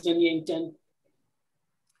owners in Yankton.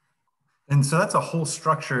 And so that's a whole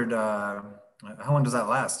structured, how long does that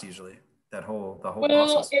last usually? The whole well,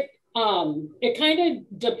 process? It kind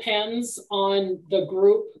of depends on the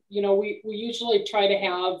group. You know, we usually try to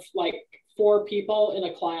have like 4 people in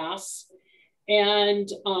a class, and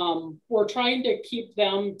we're trying to keep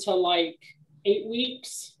them to like 8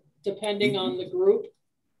 weeks, depending on the group.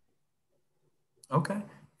 Okay.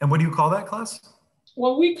 And what do you call that class?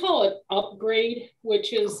 Well, we call it Upgrade,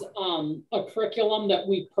 which is a curriculum that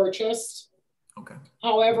we purchased. Okay.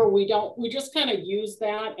 However, we just kind of use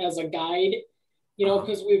that as a guide, you know,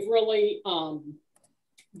 because we've really,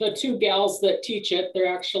 the 2 gals that teach it, they're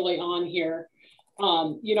actually on here,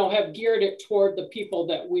 you know, have geared it toward the people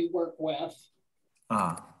that we work with.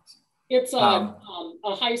 It's a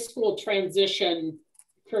high school transition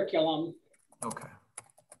curriculum. Okay.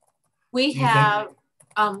 We have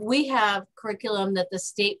curriculum that the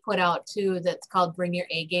state put out too that's called Bring Your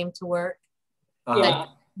A Game to Work.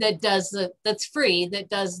 That's free, that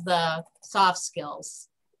does the soft skills.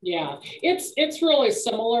 Yeah, it's really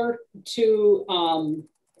similar to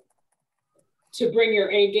Bring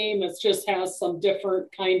Your A Game. It just has some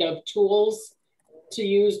different kind of tools to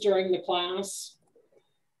use during the class.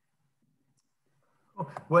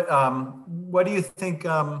 What do you think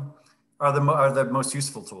are the most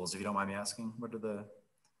useful tools, if you don't mind me asking? What are the?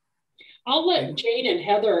 I'll let Jane and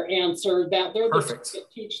Heather answer that. They're the Perfect. two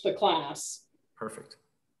that teach the class. Perfect.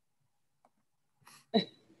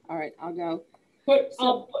 All right, I'll go.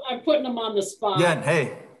 I'm putting them on the spot. Yeah.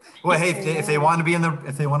 Hey. Well, hey, if they want to be in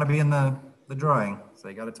the drawing, so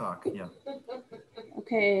they got to talk. Yeah.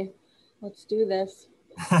 Okay, let's do this.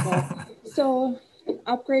 So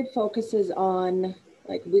Upgrade focuses on,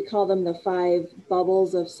 like, we call them the 5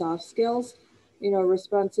 bubbles of soft skills, you know,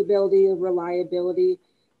 responsibility, reliability,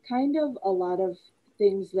 kind of a lot of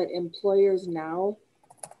things that employers now,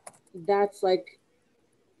 that's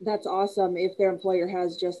awesome if their employer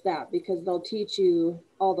has just that, because they'll teach you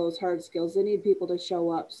all those hard skills. They need people to show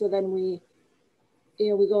up. So then we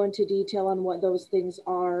go into detail on what those things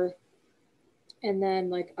are. And then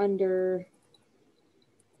like under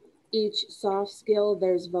each soft skill,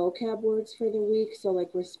 there's vocab words for the week. So like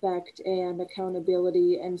respect and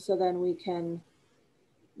accountability. And so then we can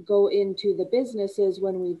go into the businesses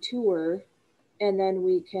when we tour, and then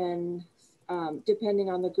we can, depending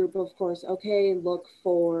on the group, of course, okay, look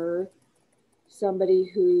for somebody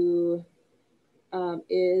who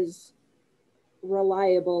is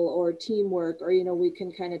reliable or teamwork, or, we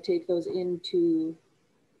can kind of take those into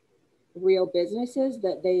real businesses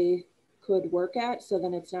that they could work at. So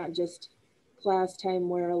then it's not just class time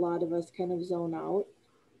where a lot of us kind of zone out.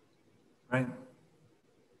 Right.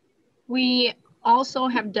 We also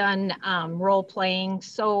have done role playing.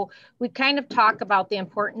 So we kind of talk about the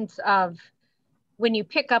importance of when you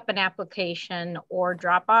pick up an application or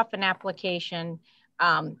drop off an application,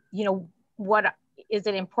 what is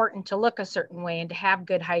it important to look a certain way and to have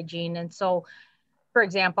good hygiene. And so, for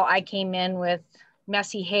example, I came in with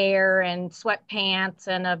messy hair and sweatpants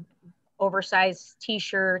and a oversized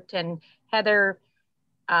t-shirt, and Heather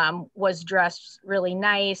was dressed really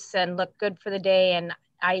nice and looked good for the day. And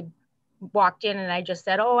I walked in and I just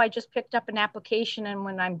said, oh, I just picked up an application, and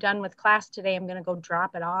when I'm done with class today, I'm going to go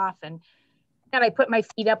drop it off. And I put my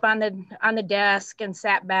feet up on the desk and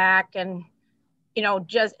sat back, and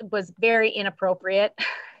just was very inappropriate.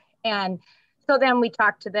 And so then we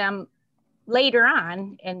talked to them later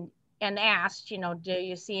on and asked, do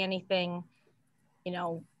you see anything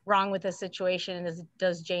wrong with the situation? And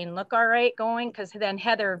does Jane look all right going? Because then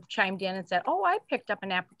Heather chimed in and said, oh, I picked up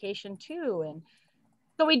an application too. And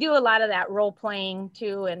so we do a lot of that role playing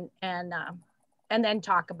too, and then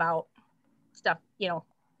talk about stuff,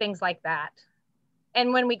 things like that.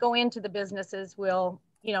 And when we go into the businesses, we'll,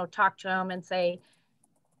 talk to them and say,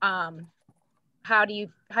 how do you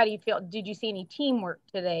feel? Did you see any teamwork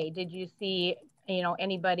today? Did you see, did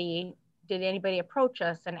anybody approach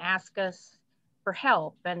us and ask us for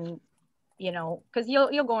help? And, because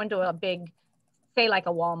you'll go into a big, say like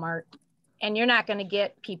a Walmart, and you're not going to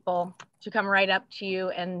get people to come right up to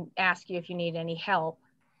you and ask you if you need any help.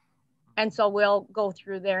 And so we'll go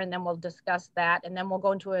through there, and then we'll discuss that. And then we'll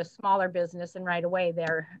go into a smaller business, and right away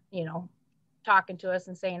they're, talking to us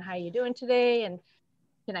and saying, how you doing today? And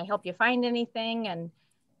can I help you find anything? And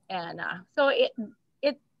so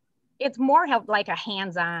it's more like a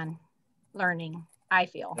hands-on learning, I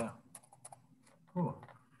feel. Yeah. Cool.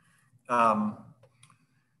 And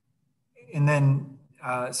then,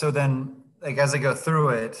 so then, like, as I go through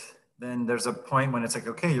it, then there's a point when it's like,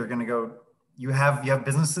 okay, you're going to go, you have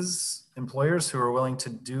businesses, employers who are willing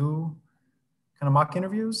to do kind of mock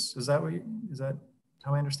interviews. Is that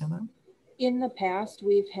how I understand that? In the past,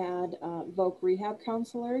 we've had Voc rehab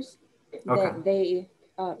counselors Okay. that they,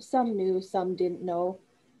 some knew, some didn't know,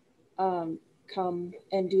 come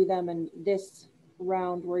and do them. And this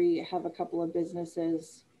round, we have a couple of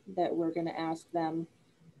businesses that we're going to ask them.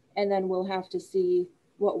 And then we'll have to see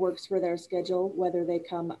what works for their schedule, whether they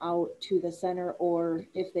come out to the center or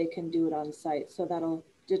if they can do it on site. So that'll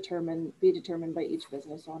be determined by each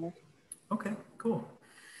business owner. Okay, cool.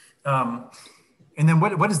 And then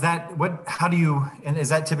what is that? And is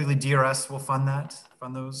that typically DRS will fund those?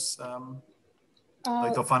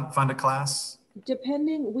 Like they'll fund a class?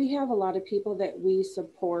 Depending, we have a lot of people that we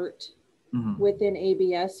support Mm-hmm. within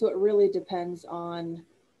ABS. So it really depends on,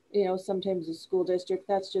 sometimes the school district,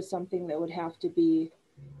 that's just something that would have to be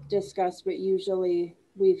discussed, but usually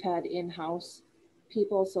we've had in-house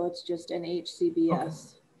people. So it's just an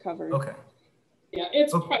HCBS covered. Okay. Yeah,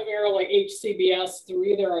 it's primarily HCBS through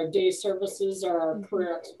either our day services or our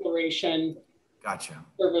career exploration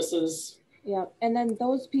services. Yeah, and then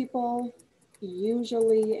those people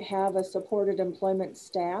usually have a supported employment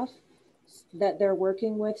staff that they're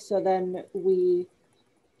working with. So then we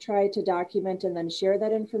try to document and then share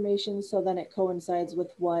that information. So then it coincides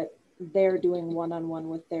with what they're doing one-on-one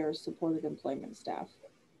with their supported employment staff.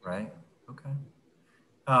 Right, okay.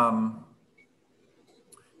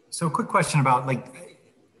 So a quick question about like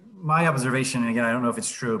my observation, and again, I don't know if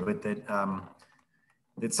it's true, but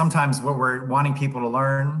that sometimes what we're wanting people to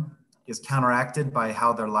learn is counteracted by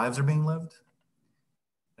how their lives are being lived.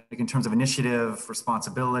 Like in terms of initiative,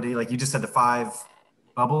 responsibility, like you just said, the 5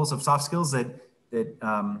 bubbles of soft skills that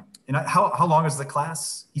how long is the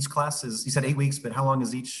class? Each class is, you said 8 weeks, but how long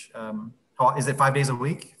is each, is it 5 days a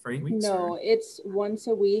week for 8 weeks? No, it's once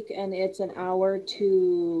a week, and it's an hour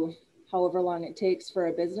to however long it takes for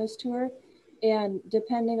a business tour. And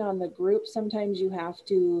depending on the group, sometimes you have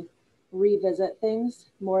to revisit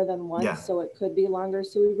things more than once. Yeah. So it could be longer.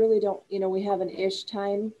 So we really don't, we have an ish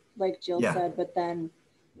time, like Jill Yeah. said, but then,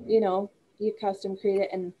 you custom create it.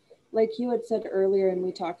 And like you had said earlier, and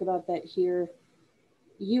we talked about that here,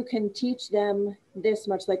 you can teach them this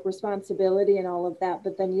much, like responsibility and all of that.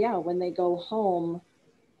 But then, yeah, when they go home,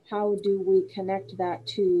 how do we connect that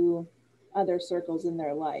to other circles in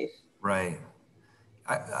their life? Right.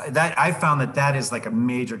 I found that is like a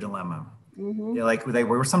major dilemma. Mm-hmm. Yeah, like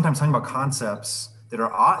we're sometimes talking about concepts that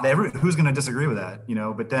are odd. Who's going to disagree with that,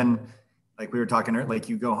 But then, like we were talking, like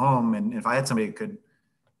you go home, and if I had somebody that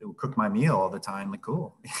would cook my meal all the time, like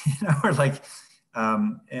cool, or like,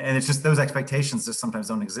 and it's just those expectations just sometimes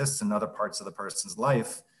don't exist in other parts of the person's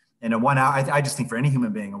life. And a 1 hour, I just think for any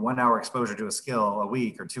human being, a 1 hour exposure to a skill a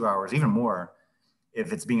week or 2 hours, even more,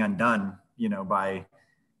 if it's being undone, by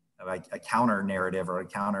a counter narrative or a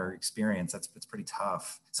counter experience, it's pretty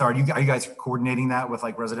tough. So are you guys coordinating that with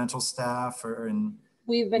like residential staff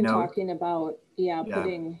we've been talking about,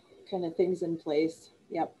 putting kind of things in place.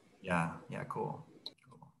 Yep. Yeah. Cool.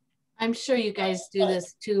 I'm sure you guys do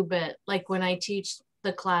this too, but like when I teach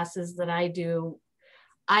the classes that I do,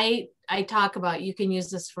 I talk about, you can use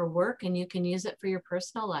this for work and you can use it for your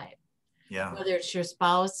personal life. Yeah. Whether it's your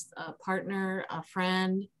spouse, a partner, a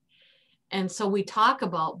friend. And so we talk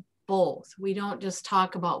about both. We don't just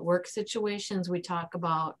talk about work situations, we talk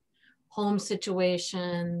about home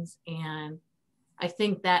situations. And I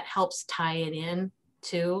think that helps tie it in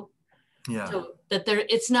too. Yeah. So that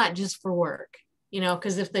it's not just for work,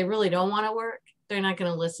 because if they really don't want to work, they're not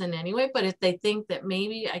going to listen anyway. But if they think that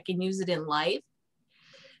maybe I can use it in life,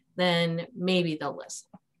 then maybe they'll listen.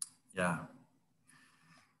 Yeah.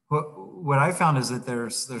 What I found is that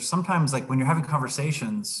there's sometimes, like when you're having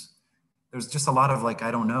conversations, there's just a lot of like,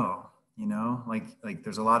 I don't know, like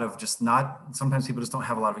there's a lot of just sometimes people just don't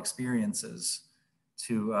have a lot of experiences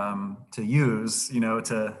to use,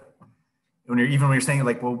 when you're saying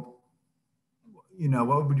like, well,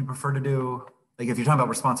 what would you prefer to do? Like if you're talking about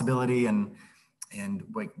responsibility and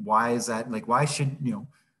like, why is that, like, why is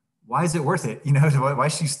it worth it? Why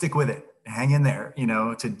should you stick with it? Hang in there,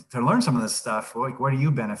 to learn some of this stuff. Like, what are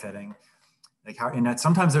you benefiting? Like how, and that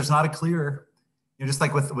sometimes there's not a clear, just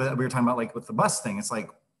like with we were talking about, like with the bus thing, it's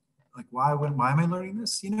like why am I learning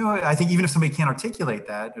this? I think even if somebody can't articulate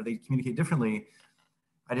that or they communicate differently,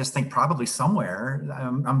 I just think probably somewhere,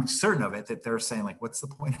 I'm certain of it, that they're saying like, what's the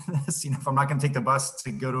point of this? If I'm not going to take the bus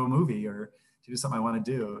to go to a movie or to do something I want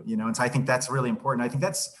to do, and so I think that's really important. I think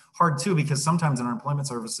that's hard too, because sometimes in our employment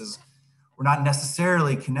services, we're not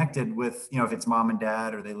necessarily connected with, if it's mom and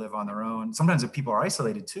dad or they live on their own. Sometimes if people are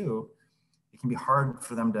isolated too, it can be hard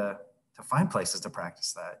for them to find places to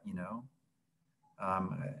practice that,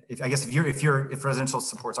 if residential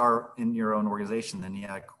supports are in your own organization, then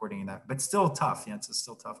coordinating that, but still tough. Yeah, it's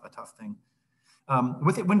still a tough thing.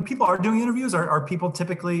 When people are doing interviews, are people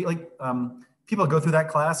typically like, people go through that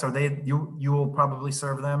class, you will probably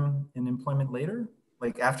serve them in employment later,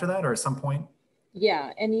 like after that or at some point?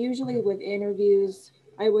 Yeah, and usually with interviews,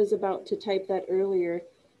 I was about to type that earlier.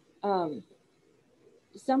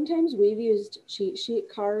 Sometimes we've used cheat sheet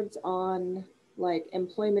cards on like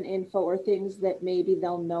employment info or things that maybe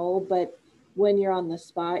they'll know, but when you're on the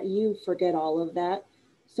spot, you forget all of that.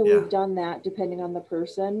 So we've done that depending on the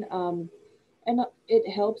person. And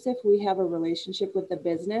it helps if we have a relationship with the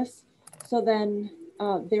business. So then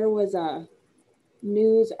there was a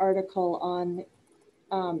news article on,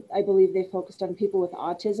 I believe they focused on people with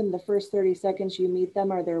autism. The first 30 seconds you meet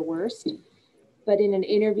them are their worst. But in an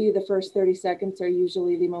interview, the first 30 seconds are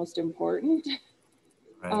usually the most important.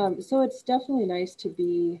 Right. So it's definitely nice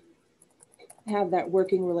to have that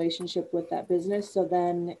working relationship with that business. So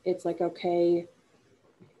then it's like, okay,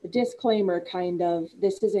 a disclaimer kind of,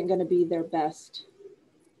 this isn't going to be their best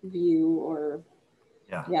view or,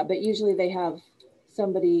 but usually they have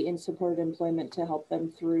somebody in supported employment to help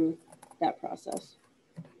them through that process.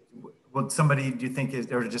 Will somebody, do you think,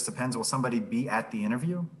 or it just depends, will somebody be at the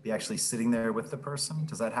interview, be actually sitting there with the person?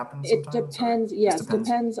 Does that happen sometimes? It depends, yes,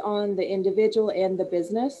 depends on the individual and the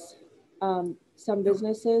business. Some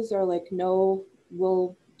businesses are like, no,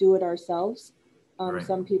 we'll do it ourselves. Right.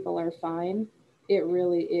 Some people are fine. It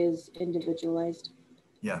really is individualized.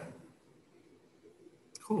 Yeah.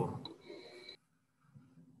 Cool.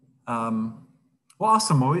 Well,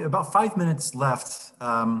 awesome. Well, about 5 minutes left.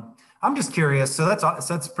 I'm just curious. So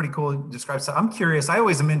that's pretty cool. Describe. So I'm curious. I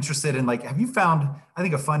always am interested in, like, have you found, I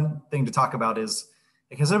think a fun thing to talk about is,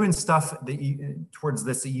 like, has there been stuff that towards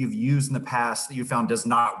this that you've used in the past that you found does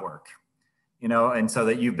not work, and so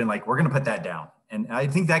that you've been like, we're going to put that down. And I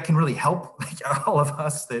think that can really help, like, all of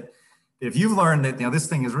us that if you've learned that, this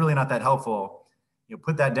thing is really not that helpful,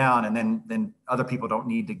 put that down, and then other people don't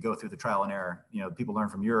need to go through the trial and error. People learn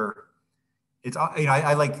from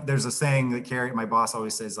I like, there's a saying that Carrie, my boss,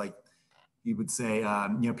 always says, like, he would say,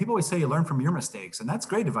 people always say you learn from your mistakes, and that's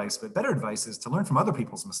great advice, but better advice is to learn from other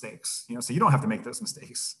people's mistakes, so you don't have to make those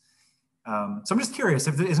mistakes. So I'm just curious,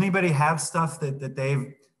 does anybody have stuff that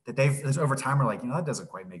they've over time are like, that doesn't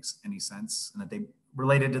quite make any sense, and that they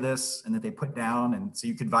related to this and that they put down, and so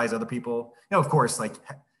you could advise other people, of course, like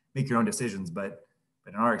make your own decisions, but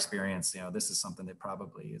in our experience, this is something that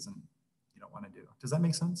probably isn't, you don't want to do. Does that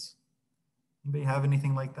make sense? Anybody have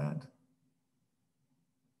anything like that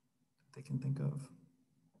they can think of?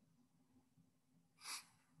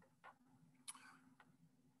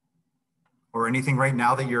 Or anything right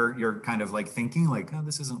now that you're kind of like thinking like, oh,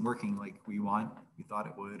 this isn't working like we thought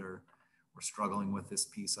it would, or we're struggling with this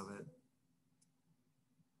piece of it?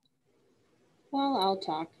 Well, I'll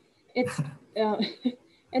talk. It's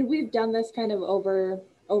and we've done this kind of over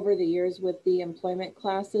the years with the employment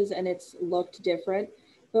classes, and it's looked different.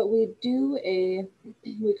 But we do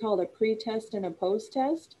we call it a pre-test and a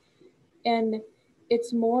post-test. And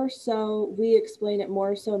it's more so, we explain it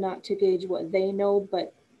more so not to gauge what they know,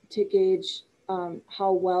 but to gauge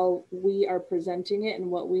how well we are presenting it and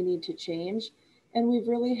what we need to change. And we've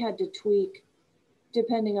really had to tweak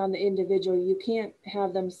depending on the individual. You can't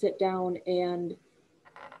have them sit down and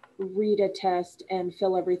read a test and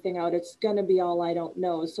fill everything out. It's going to be all I don't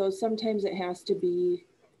know. So sometimes it has to be,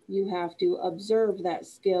 you have to observe that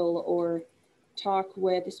skill or talk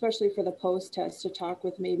with, especially for the post-test, to talk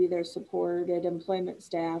with maybe their supported employment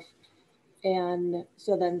staff. And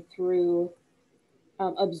so then through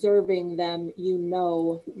observing them,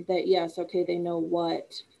 that yes, okay, they know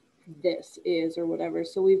what this is or whatever.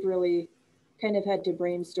 So we've really kind of had to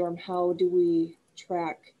brainstorm, how do we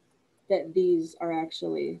track that these are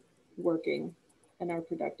actually working and are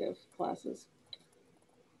productive classes.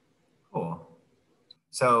 Cool.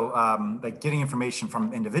 So like getting information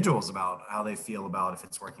from individuals about how they feel about if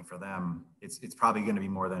it's working for them, it's probably going to be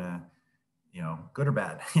more than a, good or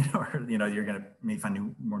bad, or, you're going to maybe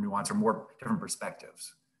find more nuance or more different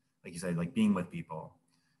perspectives. Like you said, like being with people,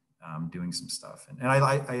 doing some stuff. And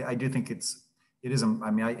I do think it is,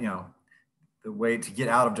 the way to get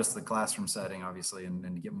out of just the classroom setting, obviously, and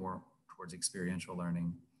to get more towards experiential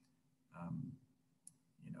learning,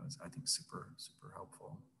 is, I think, super, super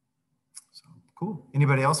helpful. So cool.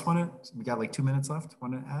 Anybody else want to, we got like 2 minutes left.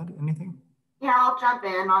 Want to add anything? Yeah, I'll jump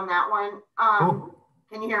in on that one. Cool.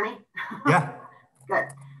 Can you hear me? Yeah. Good.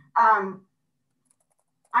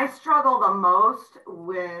 I struggle the most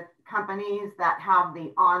with companies that have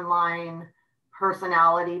the online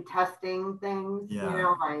personality testing things,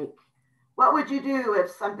 Yeah. Like, what would you do if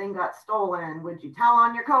something got stolen? Would you tell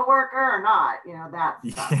on your coworker or not? That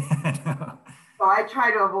stuff. Yeah. So I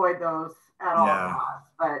try to avoid those at all costs.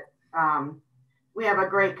 But we have a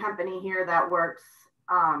great company here that works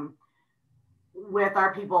with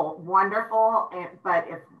our people wonderful. But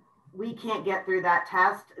if we can't get through that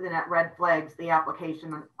test, then it red flags the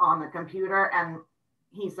application on the computer. And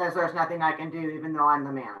he says there's nothing I can do, even though I'm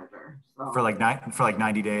the manager. So For like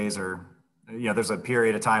 90 days or, there's a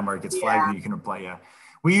period of time where it gets flagged and you can apply. Yeah.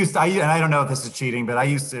 And I don't know if this is cheating, but I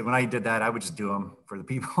used to, when I did that, I would just do them for the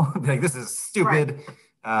people. Be like, this is stupid.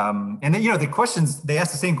 Right. And then, the questions, they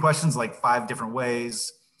ask the same questions like 5 different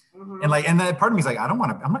ways. Mm-hmm. And then part of me is like, I'm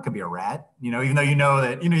not going to be a rat, even though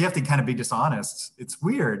that, you have to kind of be dishonest. It's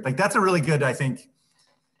weird. Like, that's a really good, I think,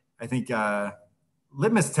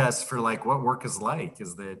 litmus test for like what work is like,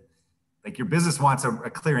 is that like your business wants a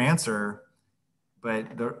clear answer, but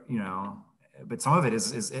but some of it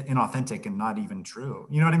is inauthentic and not even true.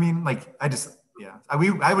 You know what I mean? Like, I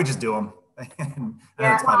would just do them.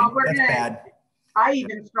 That's bad. I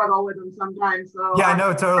even struggle with them sometimes. So yeah,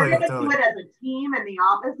 no, totally. We're gonna do it as a team in the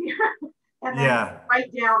office here, and then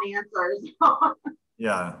write down answers.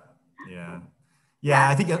 Yeah.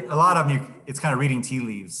 I think a lot of them, it's kind of reading tea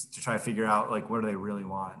leaves to try to figure out like what do they really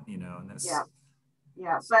want, and this.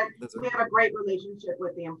 Yeah. But we have a great relationship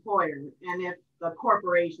with the employer, and if the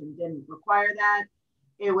corporation didn't require that,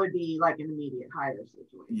 it would be like an immediate hire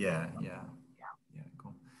situation. Yeah.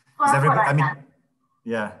 Cool. Well, Does everybody?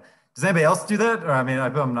 Yeah. Does anybody else do that? Or I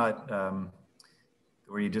hope I'm not,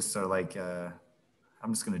 where you just are like, I'm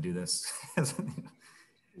just going to do this.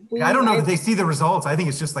 I don't know if they see the results. I think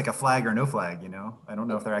it's just like a flag or no flag, I don't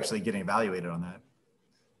know if they're actually getting evaluated on that.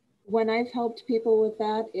 When I've helped people with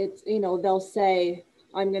that, it's, they'll say,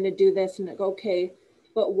 I'm going to do this, and I go, okay,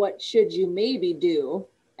 but what should you maybe do?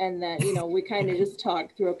 And then, we kind of just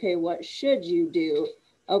talk through, okay, what should you do?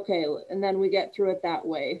 Okay. And then we get through it that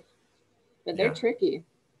way, but they're tricky.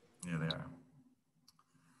 Yeah, they are.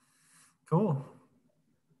 Cool.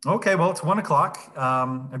 Okay, well, it's 1 o'clock.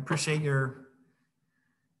 I appreciate your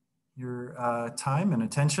time and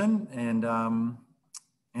attention and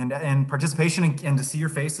participation, and to see your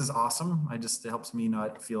face is awesome. It helps me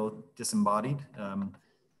not feel disembodied.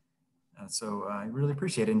 So I really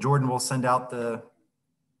appreciate it. And Jordan will send out the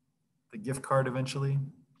gift card eventually.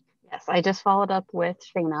 Yes, I just followed up with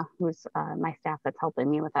Shayna, who's my staff that's helping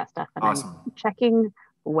me with that stuff. And Awesome. I'm checking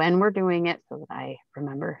when we're doing it so that I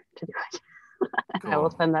remember to do it. Cool. I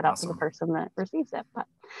will send that out to Awesome. the person that receives it. But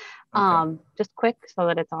Okay. just quick so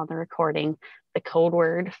that it's on the recording, the code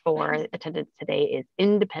word for attendance today is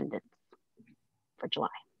independence for July.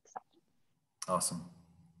 So. Awesome.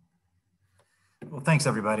 Well, thanks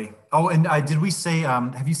everybody. Oh, and did we say,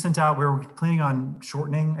 have you sent out, we're planning on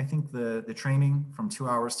shortening, I think, the training from 2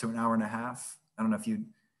 hours to an hour and a half. I don't know if you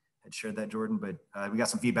had shared that, Jordan, but we got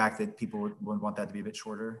some feedback that people would want that to be a bit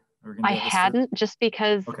shorter. I hadn't, just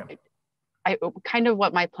because okay. I kind of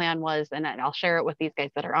what my plan was, and I'll share it with these guys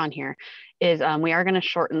that are on here, is we are going to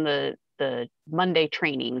shorten the Monday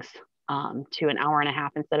trainings to an hour and a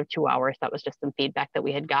half instead of 2 hours. That was just some feedback that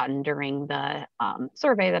we had gotten during the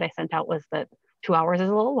survey that I sent out, was that 2 hours is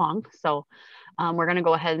a little long. So we're going to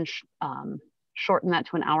go ahead and shorten that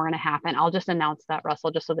to an hour and a half. And I'll just announce that, Russell,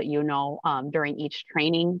 just so that you know, during each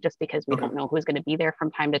training, just because we don't know who's going to be there from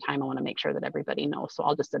time to time. I want to make sure that everybody knows. So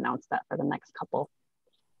I'll just announce that for the next couple.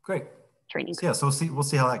 Great. Trainings. So, yeah, so we'll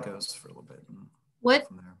see how that goes for a little bit.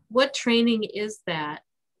 What training is that?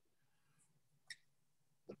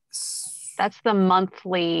 That's the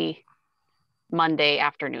monthly Monday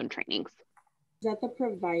afternoon trainings. Is that the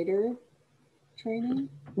provider training?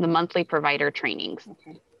 The monthly provider trainings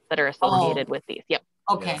that are associated with these. Yep.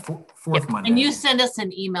 Okay. Yeah, fourth Monday. And you send us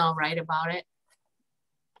an email, right, about it?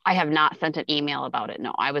 I have not sent an email about it.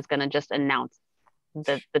 No, I was going to just announce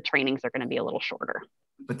that the trainings are going to be a little shorter.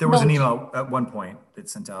 But there was an email at one point that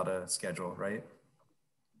sent out a schedule, right?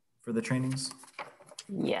 For the trainings?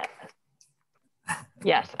 Yes.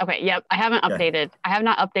 Yes. Okay. Yep. I haven't updated. I have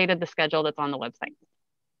not updated the schedule that's on the website.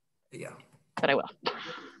 Yeah. But I will.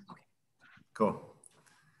 Cool. All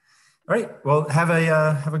right. Well, have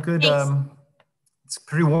a good, it's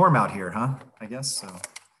pretty warm out here, huh? I guess so.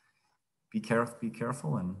 Be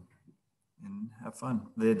careful and have fun.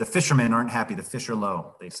 The fishermen aren't happy. The fish are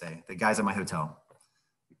low, they say. The guys at my hotel,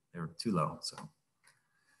 they're too low. So,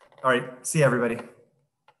 all right. See you, everybody.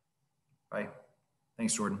 Bye.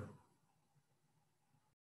 Thanks, Jordan.